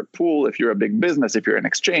miner, if you're a pool, if you're a big business, if you're an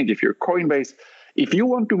exchange, if you're Coinbase, if you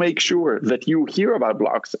want to make sure that you hear about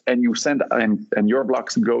blocks and you send and your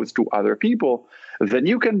blocks goes to other people, then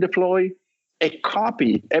you can deploy a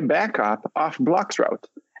backup of Bloxroute.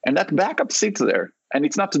 And that backup sits there and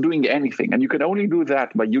it's not doing anything. And you can only do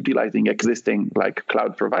that by utilizing existing like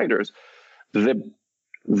cloud providers. The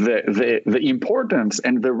importance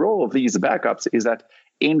and the role of these backups is that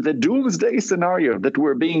in the doomsday scenario that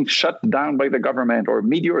we're being shut down by the government or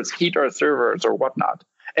meteors hit our servers or whatnot,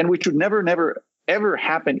 and which should never, ever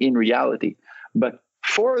happen in reality. But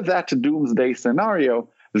for that doomsday scenario,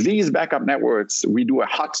 these backup networks, we do a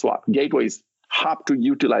hot swap. Gateways hop to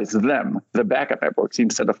utilize them, the backup networks,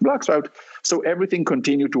 instead of Bloxroute. So everything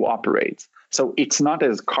continue to operate. So it's not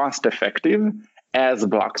as cost effective as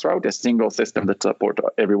Bloxroute, a single system that supports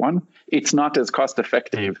everyone. It's not as cost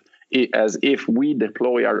effective as if we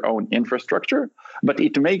deploy our own infrastructure, but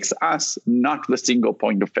it makes us not the single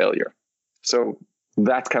point of failure. So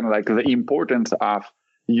that's kind of like the importance of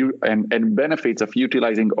you and benefits of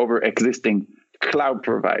utilizing over existing cloud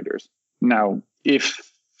providers. Now, if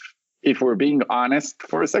we're being honest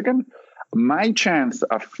for a second, my chance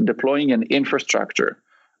of deploying an infrastructure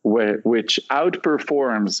which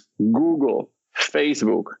outperforms Google,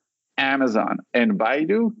 Facebook, Amazon, and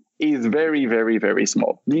Baidu is very, very, very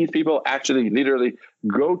small. These people actually literally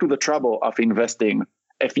go to the trouble of investing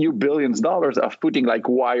a few billions dollars of putting like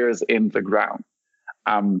wires in the ground.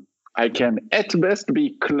 I can at best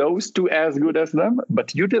be close to as good as them,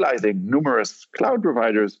 but utilizing numerous cloud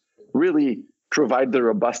providers really provide the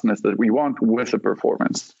robustness that we want with the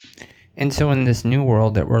performance. And so in this new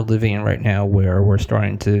world that we're living in right now, where we're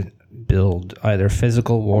starting to build either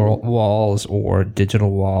physical walls or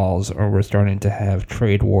digital walls, or we're starting to have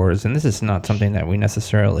trade wars, and this is not something that we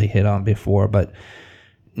necessarily hit on before, but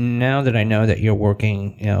now that I know that you're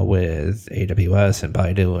working, with AWS and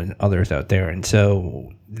Baidu and others out there, and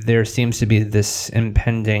so there seems to be this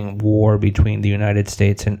impending war between the United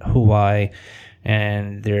States and Huawei,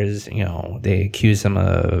 and there's, they accuse them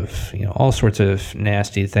of, all sorts of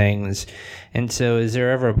nasty things. And so is there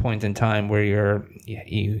ever a point in time where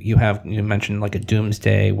you mentioned like a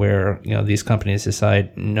doomsday where, these companies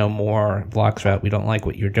decide no more Bloxroute, we don't like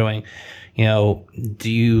what you're doing. Do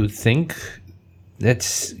you think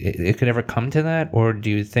it could ever come to that, or do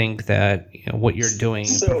you think that what you're doing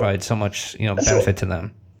provides so much benefit to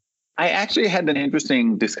them? I actually had an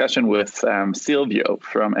interesting discussion with Silvio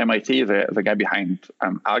from MIT, the guy behind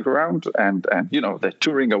Algorand and the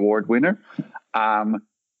Turing Award winner.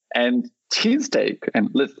 And his take, and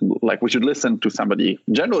like we should listen to somebody,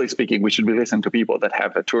 generally speaking, we should be listening to people that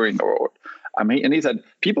have a Turing award. And he said,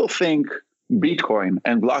 people think Bitcoin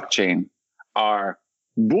and blockchain are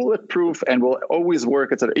bulletproof and will always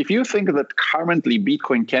work, etc. If you think that currently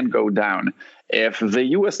Bitcoin can go down, if the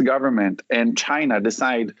US government and China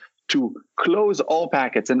decide to close all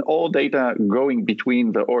packets and all data going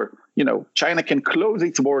between China can close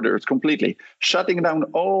its borders completely, shutting down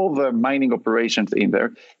all the mining operations in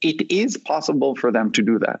there, it is possible for them to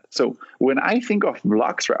do that. So when I think of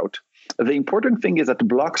Bloxroute, the important thing is that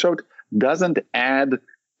Bloxroute doesn't add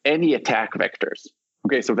any attack vectors.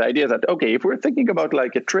 Okay, so the idea is that, okay, if we're thinking about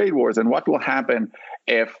like a trade wars and what will happen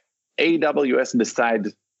if AWS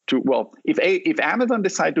decides to, if Amazon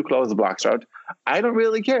decide to close Bloxroute, I don't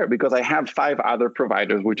really care because I have 5 other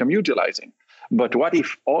providers which I'm utilizing. But what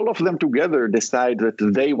if all of them together decide that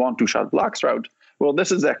they want to shut Bloxroute? Well,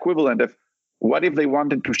 this is the equivalent of what if they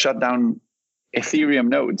wanted to shut down Ethereum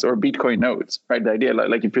nodes or Bitcoin nodes, right? The idea,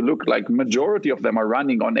 like if you look, like majority of them are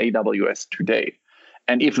running on AWS today.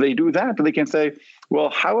 And if they do that, they can say, well,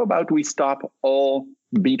 how about we stop all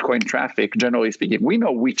Bitcoin traffic, generally speaking? We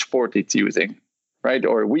know which port it's using, right?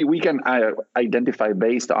 Or we can identify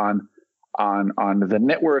based on the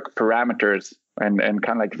network parameters and kind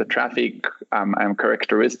of like the traffic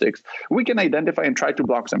characteristics. We can identify and try to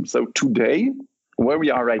block them. So today, where we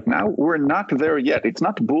are right now, we're not there yet. It's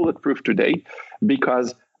not bulletproof today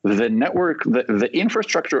because the network, the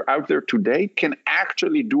infrastructure out there today can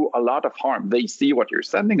actually do a lot of harm. They see what you're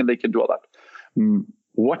sending and they can do a lot.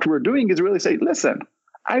 What we're doing is really say, listen,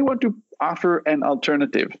 I want to offer an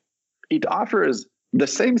alternative. It offers the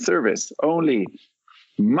same service, only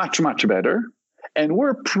much, much better. And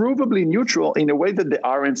we're provably neutral in a way that the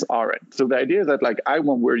RNs aren't. So the idea is that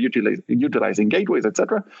we're utilizing gateways,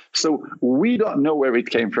 etc. So we don't know where it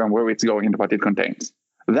came from, where it's going, and what it contains.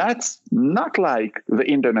 That's not like the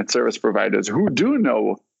internet service providers who do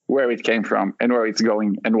know where it came from and where it's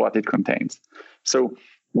going and what it contains. So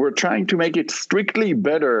we're trying to make it strictly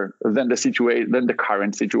better than the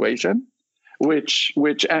current situation, which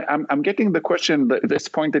I'm getting the question, this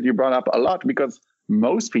point that you brought up a lot, because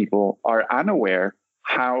most people are unaware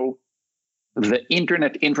how the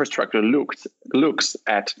internet infrastructure looks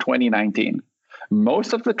at 2019.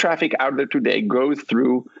 Most of the traffic out there today goes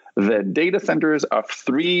through the data centers of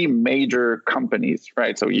 3 major companies,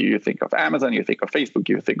 right? So you think of Amazon, you think of Facebook,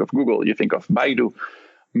 you think of Google, you think of Baidu.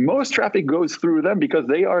 Most traffic goes through them because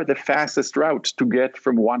they are the fastest route to get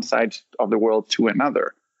from one side of the world to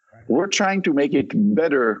another. We're trying to make it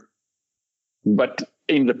better, but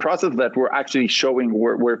in the process that we're actually showing,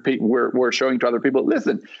 we're showing to other people,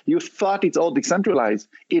 listen, you thought it's all decentralized.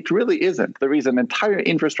 It really isn't. There is an entire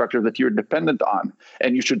infrastructure that you're dependent on,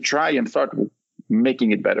 and you should try and start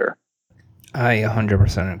making it better. I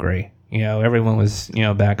 100% agree. Everyone was,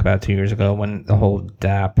 back about 2 years ago when the whole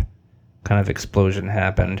DApp kind of explosion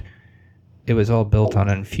happened. It was all built on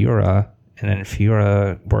Infura, and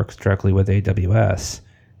Infura works directly with AWS.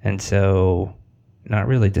 And so not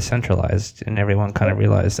really decentralized, and everyone kind of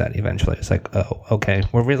realized that eventually. It's like, oh, okay,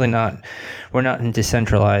 we're not in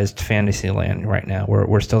decentralized fantasy land right now.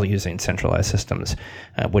 We're still using centralized systems,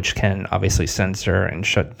 which can obviously censor and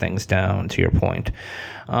shut things down, to your point.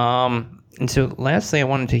 And so lastly, I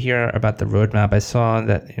wanted to hear about the roadmap. I saw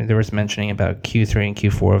that there was mentioning about Q3 and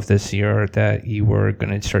Q4 of this year that you were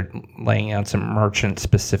going to start laying out some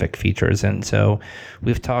merchant-specific features. And so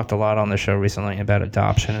we've talked a lot on the show recently about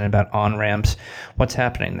adoption and about on-ramps. What's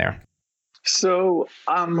happening there? So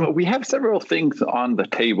we have several things on the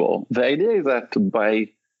table. The idea is that by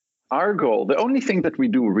our goal, the only thing that we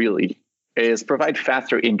do really is provide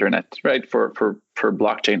faster internet, right, for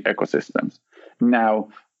blockchain ecosystems. Now,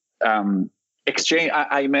 Exchange.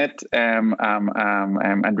 I met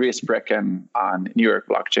Andreas Brecken on New York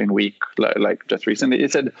Blockchain Week, like just recently. He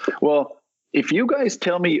said, "Well, if you guys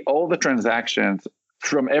tell me all the transactions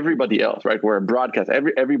from everybody else, right? We're a broadcast.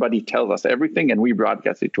 Everybody tells us everything, and we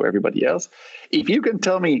broadcast it to everybody else. If you can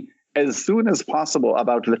tell me as soon as possible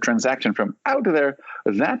about the transaction from out there,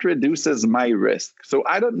 that reduces my risk. So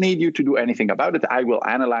I don't need you to do anything about it. I will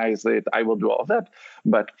analyze it. I will do all of that.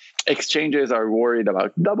 But exchanges are worried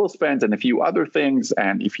about double spends and a few other things.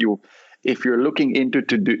 And if you're looking into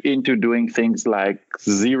doing things like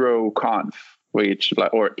zero conf,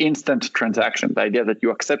 or instant transaction, the idea that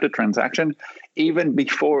you accept a transaction even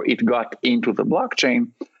before it got into the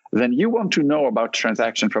blockchain, then you want to know about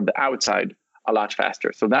transaction from the outside a lot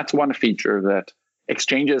faster. So that's one feature that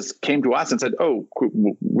exchanges came to us and said, oh,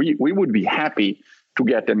 we would be happy to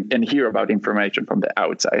get and hear about information from the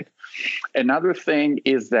outside. Another thing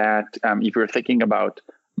is that if you're thinking about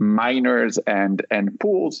miners and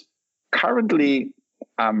pools, currently,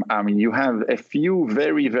 you have a few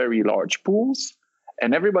very, very large pools,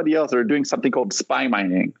 and everybody else are doing something called spy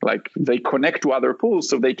mining. Like they connect to other pools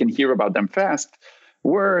so they can hear about them fast.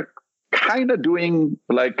 We're kind of doing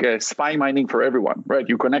like spy mining for everyone, right?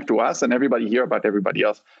 You connect to us and everybody hear about everybody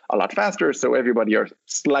else a lot faster. So everybody are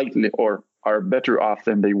slightly or are better off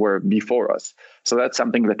than they were before us. So that's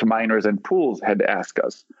something that miners and pools had asked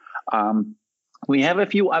us. We have a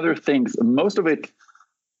few other things. Most of it,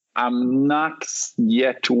 I'm not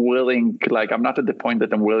yet willing, like I'm not at the point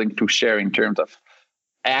that I'm willing to share in terms of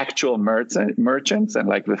actual merchants and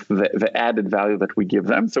like the added value that we give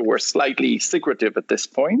them. So we're slightly secretive at this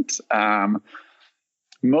point,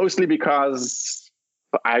 mostly because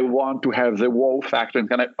I want to have the wow factor and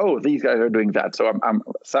kind of, oh, these guys are doing that. So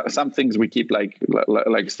some things we keep like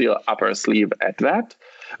still up our sleeve at that.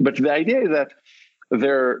 But the idea is that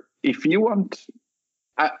if you want,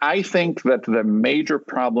 I think that the major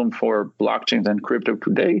problem for blockchains and crypto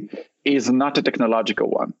today is not a technological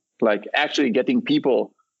one. Like actually getting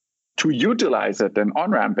people to utilize it and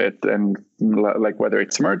on-ramp it, and like whether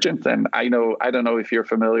it's merchants. And I don't know if you're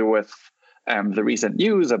familiar with the recent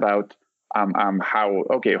news about how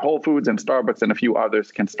Whole Foods and Starbucks and a few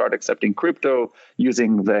others can start accepting crypto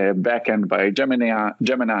using the backend by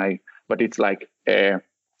Gemini, but it's like a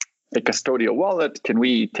custodial wallet. Can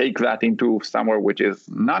we take that into somewhere which is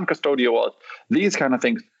non-custodial wallet? These kind of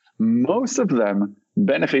things. Most of them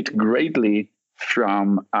benefit greatly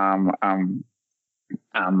from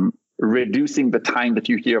reducing the time that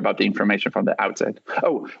you hear about the information from the outset.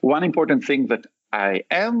 Oh, one important thing that I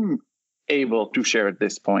am able to share at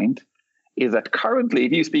this point is that currently,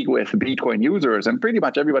 if you speak with Bitcoin users and pretty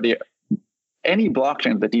much everybody, any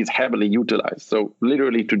blockchain that is heavily utilized, so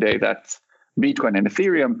literally today that's Bitcoin and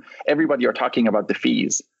Ethereum, everybody are talking about the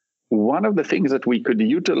fees. One of the things that we could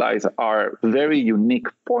utilize, our very unique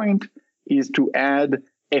point, is to add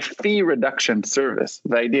a fee reduction service.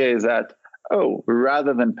 The idea is that,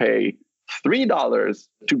 rather than pay $3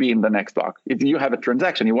 to be in the next block, if you have a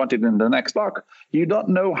transaction, you want it in the next block, you don't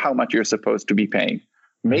know how much you're supposed to be paying.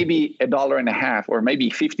 Maybe $1.50 or maybe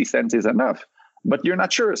 50 cents is enough, but you're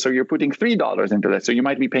not sure. So you're putting $3 into that. So you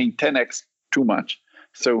might be paying 10x too much.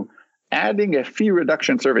 So adding a fee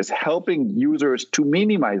reduction service, helping users to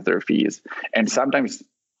minimize their fees. And sometimes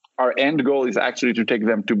our end goal is actually to take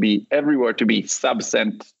them to be everywhere to be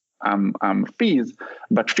sub-cent fees,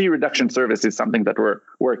 but fee reduction service is something that we're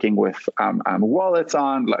working with wallets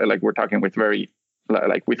on, like we're talking with with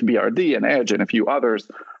BRD and Edge and a few others.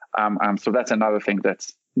 So that's another thing that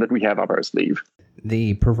we have up our sleeve.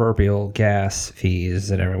 The proverbial gas fees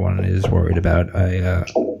that everyone is worried about.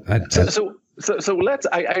 So let's.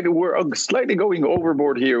 We're slightly going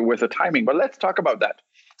overboard here with the timing, but let's talk about that.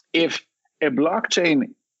 If a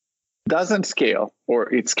blockchain doesn't scale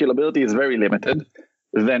or its scalability is very limited,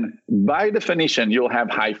 then by definition you'll have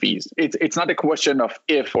high fees. It's not a question of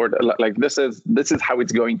if or like this is how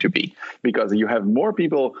it's going to be, because you have more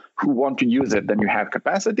people who want to use it than you have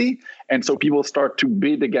capacity, and so people start to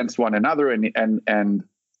bid against one another and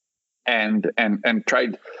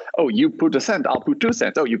tried. Oh, you put a cent, I'll put 2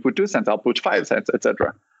 cents. Oh, you put 2 cents, I'll put 5 cents,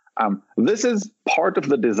 etc. This is part of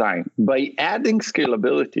the design. By adding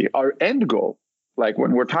scalability, our end goal, like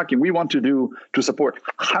when we're talking, we want to support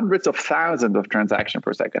hundreds of thousands of transactions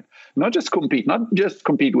per second. Not just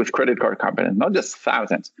compete with credit card companies, not just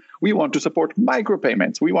thousands. We want to support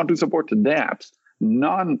micropayments. We want to support dApps,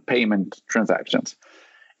 non-payment transactions.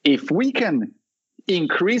 If we can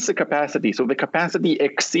increase the capacity, so the capacity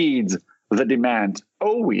exceeds the demand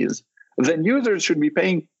always, then users should be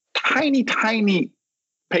paying tiny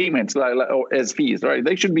payments as fees, right?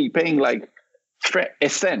 They should be paying like a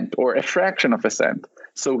cent or a fraction of a cent.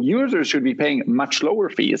 So users should be paying much lower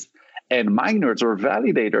fees, and miners or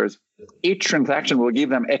validators, each transaction will give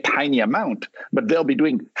them a tiny amount, but they'll be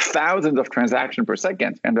doing thousands of transactions per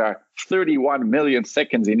second, and there are 31 million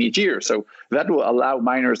seconds in each year. So that will allow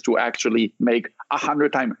miners to actually make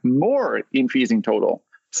 100 times more in fees in total.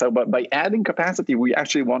 So, but by adding capacity, we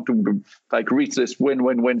actually want to reach this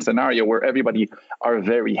win-win-win scenario where everybody are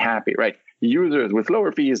very happy, right? Users with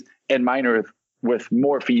lower fees and miners with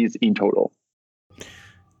more fees in total.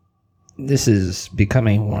 This is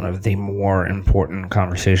becoming one of the more important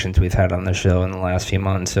conversations we've had on the show in the last few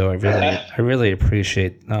months. So I really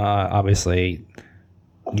appreciate, obviously,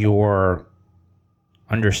 your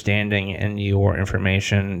understanding and your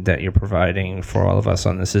information that you're providing for all of us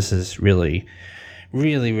on this. This is really,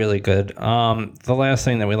 really, really good. The last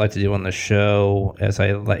thing that we like to do on the show, as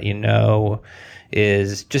I let you know,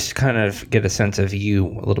 is just kind of get a sense of you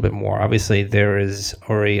a little bit more. Obviously, there is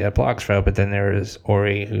Ori at Bloxroute, but then there is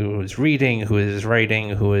Ori who is reading, who is writing,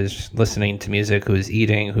 who is listening to music, who is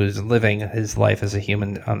eating, who's living his life as a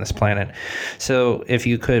human on this planet. So if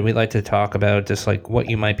you could, we'd like to talk about just like what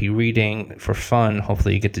you might be reading for fun.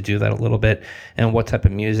 Hopefully you get to do that a little bit, and what type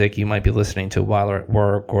of music you might be listening to while you're at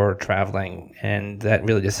work or traveling. And that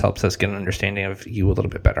really just helps us get an understanding of you a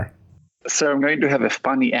little bit better. So I'm going to have a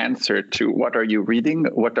funny answer to what are you reading?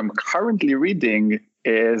 What I'm currently reading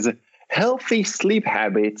is Healthy Sleep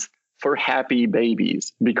Habits for Happy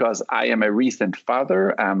Babies, because I am a recent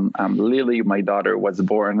father. Lily, my daughter, was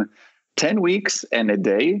born 10 weeks and a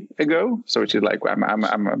day ago. So she's like,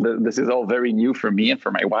 this is all very new for me and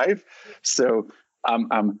for my wife. So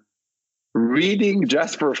reading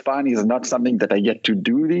just for fun is not something that I get to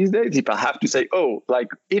do these days. If I have to say,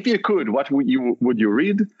 if you could, what would you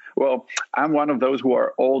read? Well, I'm one of those who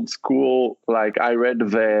are old school. Like, I read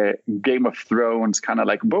the Game of Thrones kind of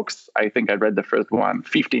like books. I think I read the first one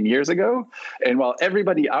 15 years ago. And while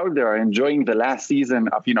everybody out there are enjoying the last season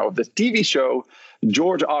of, the TV show,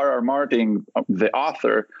 George R.R. Martin, the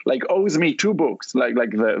author, owes me 2 books.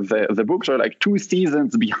 The books are 2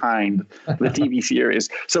 seasons behind the TV series.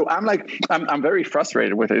 So I'm very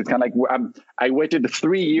frustrated with it. It's kind of like I waited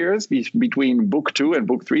 3 years between book 2 and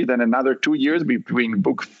book 3, then another 2 years between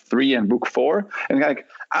book 3 and book 4, and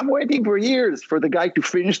I'm waiting for years for the guy to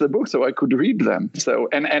finish the book so I could read them. So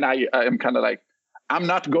and I am kind of like, I'm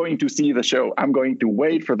not going to see the show. I'm going to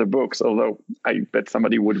wait for the books, although I bet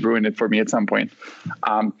somebody would ruin it for me at some point.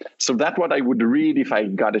 So that's what I would read if I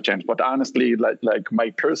got a chance. But honestly, like my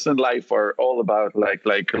personal life are all about like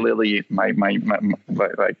Lily, my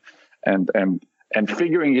and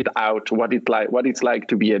figuring it out what it's like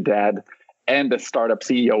to be a dad and a startup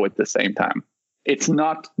CEO at the same time. It's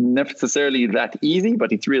not necessarily that easy,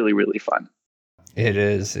 but it's really, really fun. It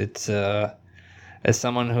is. It's as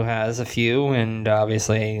someone who has a few, and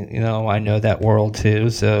obviously, I know that world too.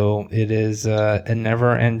 So it is a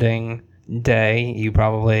never-ending day. You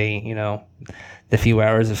probably, the few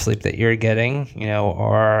hours of sleep that you're getting,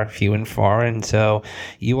 are few and far. And so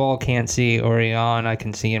you all can't see Orion. I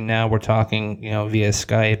can see him now. We're talking, via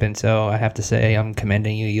Skype. And so I have to say, I'm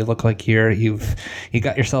commending you. You look like you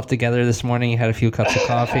got yourself together this morning. You had a few cups of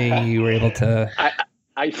coffee. You were able to.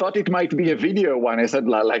 I thought it might be a video one. I said,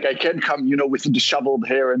 I can't come, with disheveled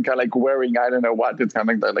hair and kind of wearing, I don't know what. It's kind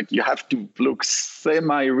of like you have to look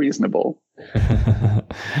semi-reasonable.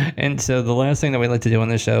 And so the last thing that we like to do on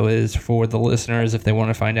the show is for the listeners, if they want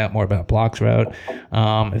to find out more about Bloxroute,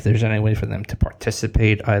 if there's any way for them to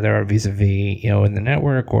participate either vis-a-vis, in the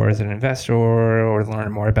network or as an investor, or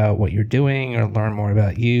learn more about what you're doing or learn more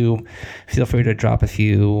about you, feel free to drop a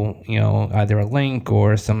few, either a link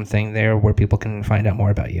or something there where people can find out more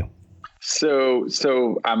about you.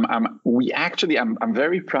 So I'm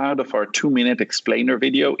very proud of our 2-minute explainer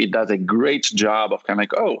video. It does a great job of kind of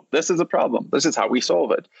this is a problem. This is how we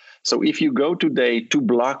solve it. So if you go today to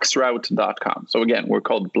bloxroute.com. So again, we're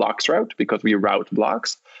called Bloxroute because we route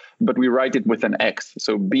blocks, but we write it with an X.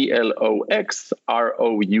 So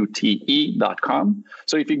BLOXROUTE.com.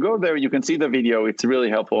 So if you go there, you can see the video. It's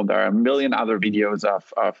really helpful. There are a million other videos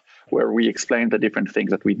of where we explain the different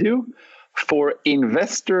things that we do. For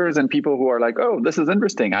investors and people who are like, this is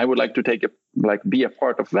interesting, I would like to be a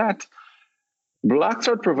part of that.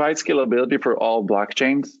 Bloxroute provides scalability for all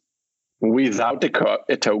blockchains without a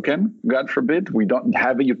token. God forbid, we don't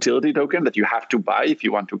have a utility token that you have to buy if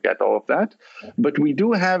you want to get all of that. But we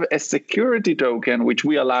do have a security token, which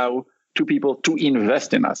we allow to people to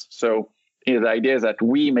invest in us. So the idea is that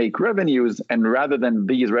we make revenues, and rather than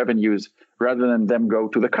them go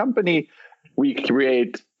to the company, we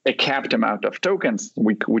create a capped amount of tokens,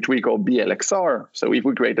 which we call BLXR. So if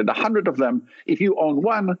we created 100 of them, if you own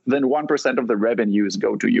one, then 1% of the revenues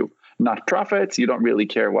go to you. Not profits, you don't really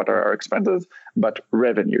care what are our expenses, but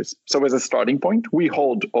revenues. So as a starting point, we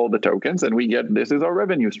hold all the tokens and this is our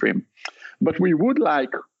revenue stream. But we would like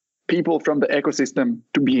people from the ecosystem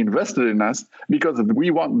to be invested in us because we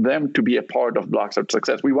want them to be a part of Bloxroute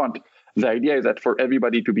success. The idea is that for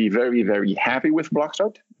everybody to be very, very happy with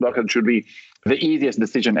Bloxroute should be the easiest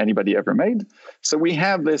decision anybody ever made. So we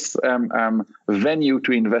have this venue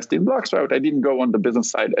to invest in Bloxroute. I didn't go on the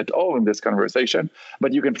business side at all in this conversation,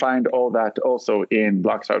 but you can find all that also in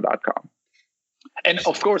bloxroute.com. And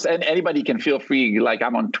of course, anybody can feel free, like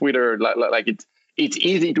I'm on Twitter, it's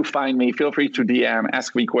easy to find me. Feel free to DM,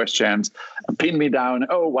 ask me questions, pin me down.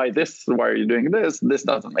 Why are you doing this? This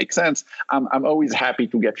doesn't make sense. I'm always happy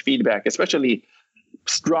to get feedback, especially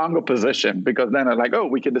strong opposition, because then I'm like,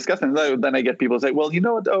 we can discuss it. And then I get people say, well, you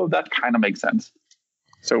know what? That kind of makes sense.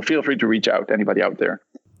 So feel free to reach out, anybody out there.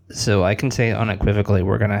 So I can say unequivocally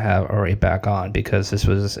we're going to have Uri back on because this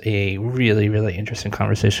was a really, really interesting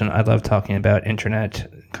conversation. I love talking about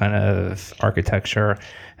internet kind of architecture,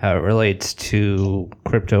 how it relates to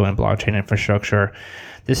crypto and blockchain infrastructure.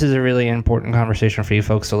 This is a really important conversation for you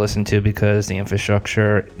folks to listen to because the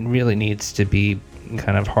infrastructure really needs to be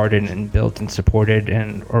kind of hardened and built and supported,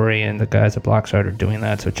 and Uri and the guys at BlockSroute are doing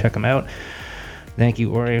that, so check them out. Thank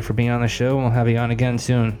you, Uri, for being on the show. We'll have you on again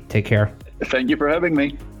soon. Take care. Thank you for having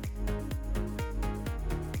me.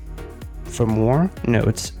 For more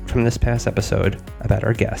notes from this past episode about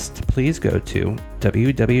our guest, please go to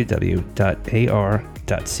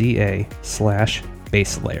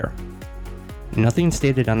www.ar.ca/baselayer. Nothing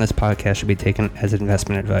stated on this podcast should be taken as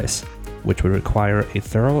investment advice, which would require a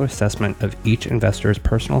thorough assessment of each investor's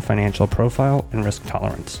personal financial profile and risk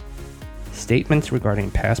tolerance. Statements regarding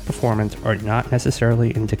past performance are not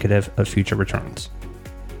necessarily indicative of future returns.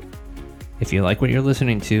 If you like what you're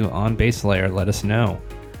listening to on Baselayer, let us know.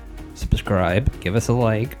 Subscribe, give us a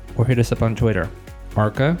like, or hit us up on Twitter.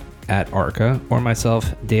 Arca @Arca, or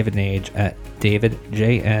myself, David Nage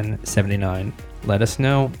 @DavidJN79. Let us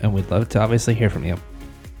know, and we'd love to obviously hear from you.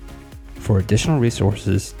 For additional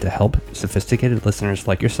resources to help sophisticated listeners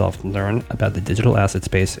like yourself learn about the digital asset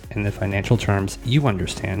space and the financial terms you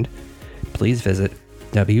understand, please visit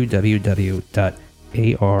www.ar.ca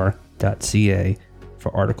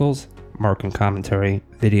for articles, market commentary,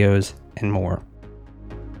 videos, and more.